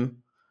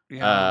him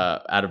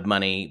out of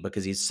money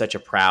because he's such a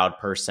proud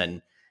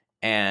person.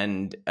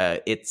 And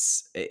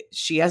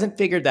she hasn't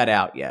figured that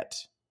out yet.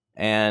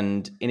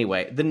 And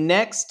anyway, the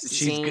next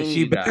scene,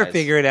 she better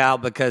figure it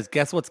out, because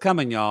guess what's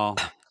coming, y'all?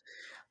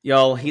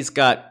 Y'all, he's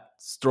got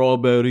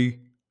strawberry,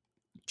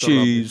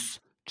 cheese,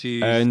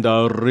 and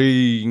a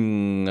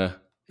ring.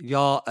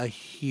 Y'all, a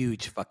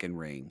huge fucking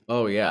ring.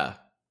 Oh, yeah.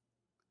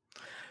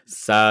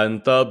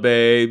 Santa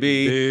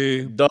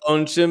baby,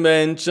 don't you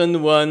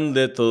mention one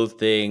little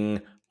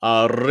thing,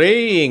 a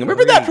ring.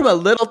 Remember that from A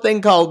Little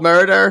Thing Called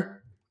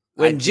Murder?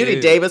 When Judy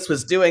Davis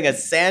was doing a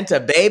Santa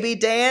baby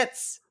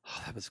dance?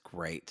 Oh, that was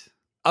great.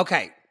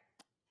 Okay,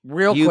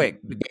 real quick.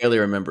 You barely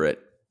remember it.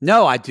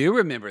 No, I do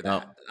remember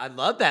that. Oh. I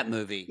love that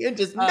movie. You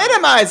just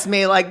minimized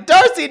me like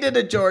Darcy did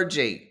to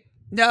Georgie.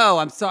 No,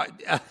 I'm sorry.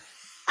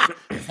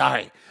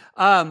 Sorry.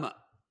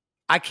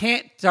 I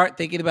can't start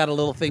thinking about A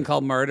Little Thing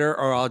Called Murder,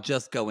 or I'll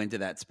just go into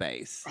that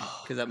space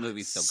because that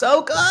movie's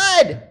so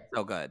good.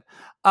 So good.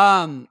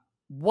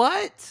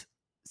 What?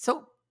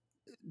 So,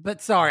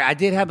 but sorry, I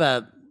did have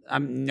a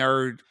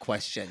nerd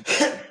question.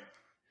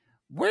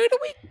 Where do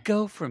we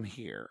go from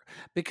here?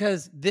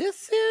 Because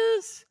this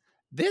is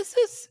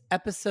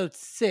episode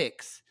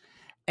 6,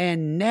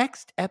 and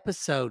next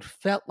episode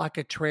felt like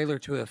a trailer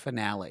to a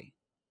finale.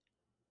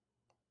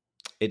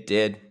 It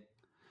did.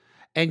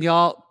 And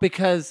y'all,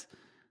 because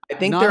I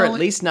think there are at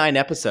least 9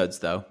 episodes,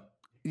 though.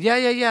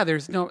 Yeah.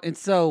 There's no, and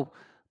so,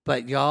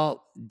 but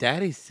y'all,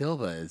 Daddy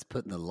Silva is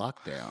putting the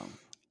lockdown.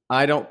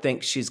 I don't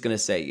think she's going to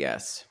say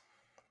yes.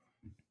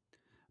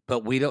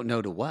 But we don't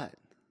know to what.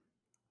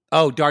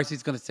 Oh,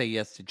 Darcy's going to say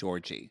yes to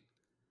Georgie.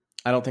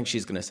 I don't think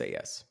she's going to say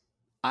yes.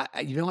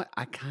 You know what?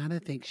 I kind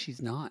of think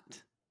she's not.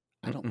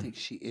 I don't think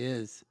she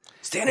is.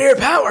 Stand in your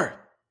power.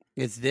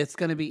 Is this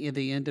going to be in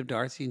the end of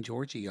Darcy and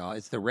Georgie, y'all?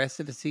 Is the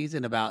rest of the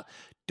season about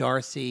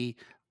Darcy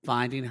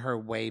finding her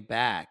way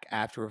back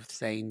after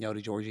saying no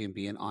to Georgie and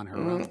being on her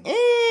own?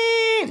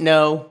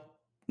 No.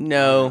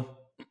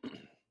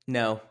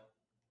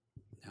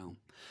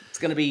 It's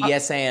going to be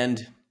yes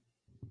and.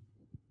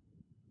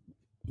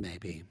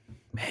 Maybe.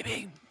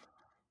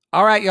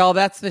 All right, y'all.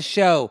 That's the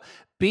show.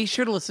 Be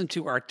sure to listen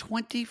to our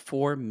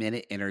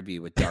 24-minute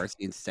interview with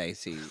Darcy and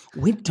Stacey.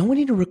 Don't we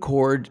need to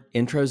record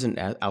intros and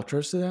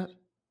outros to that?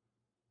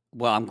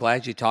 Well, I'm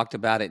glad you talked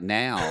about it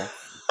now.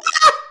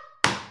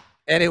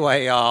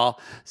 Anyway, y'all.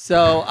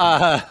 So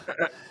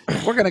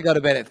we're going to go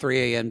to bed at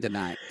 3 a.m.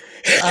 tonight.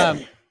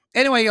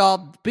 Anyway,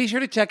 y'all, be sure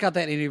to check out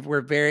that interview.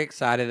 We're very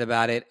excited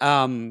about it.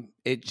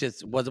 It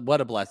just was,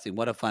 what a blessing.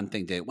 What a fun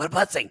thing to do. What a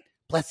blessing.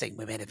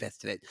 We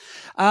manifested it.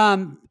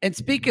 And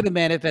speaking of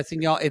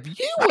manifesting, y'all, if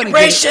you want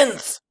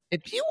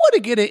to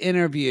get an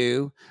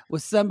interview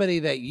with somebody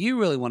that you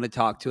really want to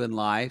talk to in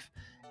life,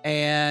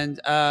 and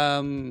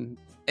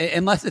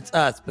unless it's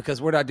us,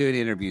 because we're not doing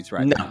interviews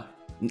right now.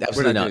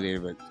 Absolutely not. Doing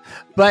interviews.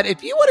 But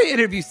if you want to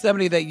interview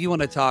somebody that you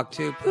want to talk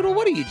to, Poodle,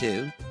 what do you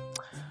do?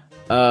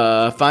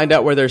 Find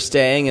out where they're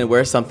staying and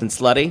wear something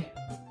slutty.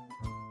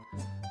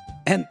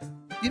 And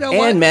you know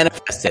what? And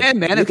manifest it.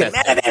 You can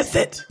manifest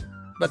it.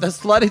 But the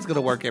slutty's going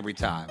to work every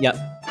time. Yep.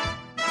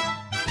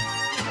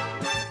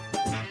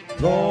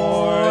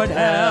 Lord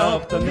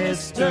help the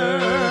mister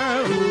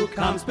who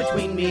comes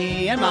between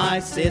me and my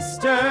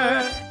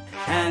sister.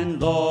 And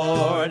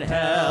Lord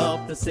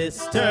help the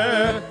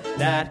sister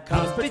that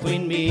comes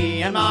between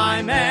me and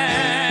my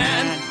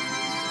man.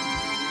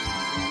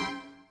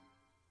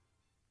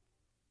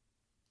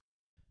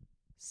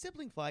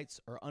 Sibling fights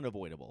are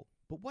unavoidable,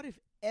 but what if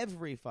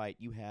every fight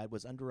you had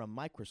was under a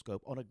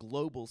microscope on a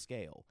global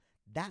scale?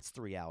 That's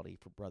the reality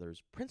for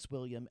brothers Prince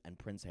William and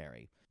Prince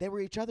Harry. They were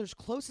each other's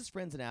closest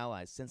friends and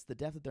allies since the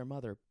death of their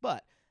mother,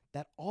 but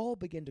that all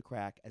began to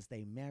crack as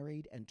they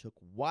married and took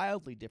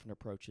wildly different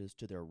approaches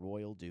to their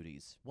royal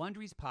duties.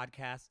 Wondery's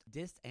podcast,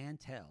 Dis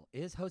and Tell,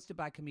 is hosted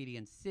by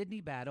comedians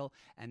Sydney Battle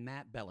and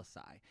Matt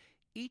Belisai.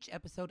 Each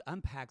episode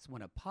unpacks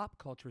one of pop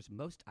culture's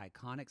most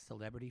iconic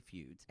celebrity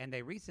feuds, and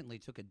they recently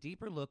took a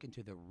deeper look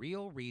into the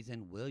real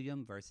reason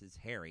William versus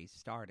Harry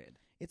started.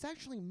 It's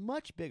actually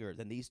much bigger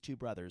than these two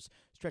brothers,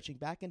 stretching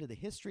back into the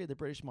history of the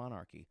British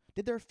monarchy.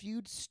 Did their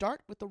feud start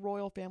with the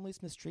royal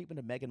family's mistreatment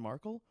of Meghan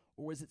Markle,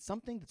 or was it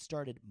something that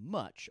started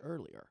much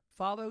earlier?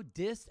 Follow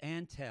Dis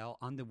and Tell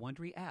on the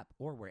Wondery app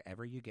or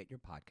wherever you get your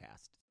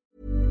podcasts.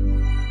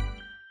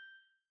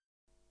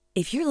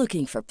 If you're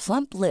looking for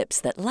plump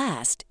lips that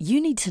last, you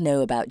need to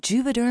know about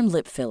Juvederm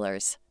lip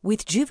fillers.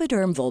 With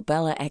Juvederm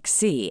Volbella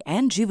XC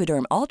and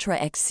Juvederm Ultra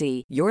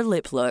XC, your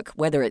lip look,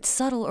 whether it's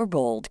subtle or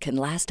bold, can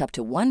last up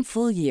to 1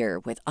 full year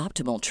with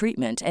optimal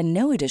treatment and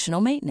no additional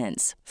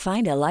maintenance.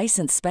 Find a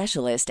licensed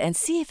specialist and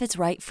see if it's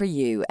right for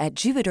you at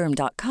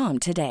Juvederm.com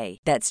today.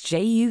 That's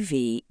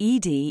JUVEDERM.com.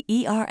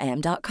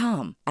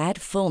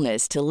 Add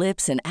fullness to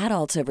lips in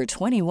adults over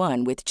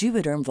 21 with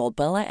Juvederm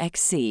Volbella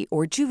XC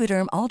or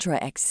Juvederm Ultra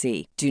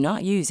XC. Do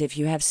not use if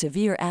you have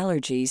severe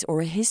allergies or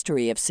a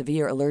history of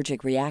severe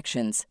allergic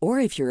reactions, or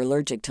if you're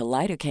allergic to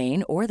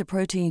lidocaine or the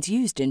proteins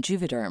used in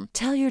Juvederm.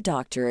 Tell your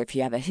doctor if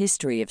you have a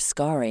history of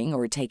scarring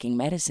or taking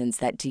medicines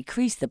that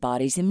decrease the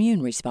body's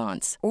immune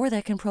response or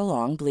that can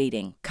prolong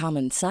bleeding.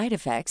 Common side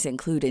effects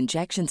include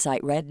injection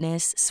site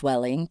redness,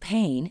 swelling,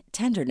 pain,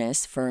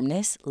 tenderness,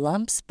 firmness,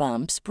 lumps,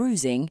 bumps,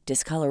 bruising,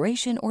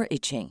 discoloration, or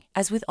itching.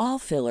 As with all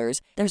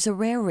fillers, there's a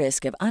rare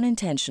risk of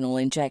unintentional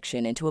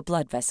injection into a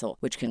blood vessel,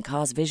 which can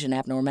cause vision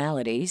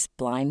abnormalities,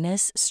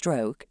 blindness,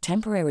 stroke,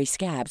 temporary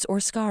scabs,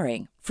 or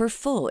scarring. For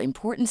full,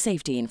 important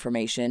safety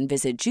information,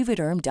 visit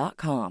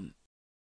Juvederm.com.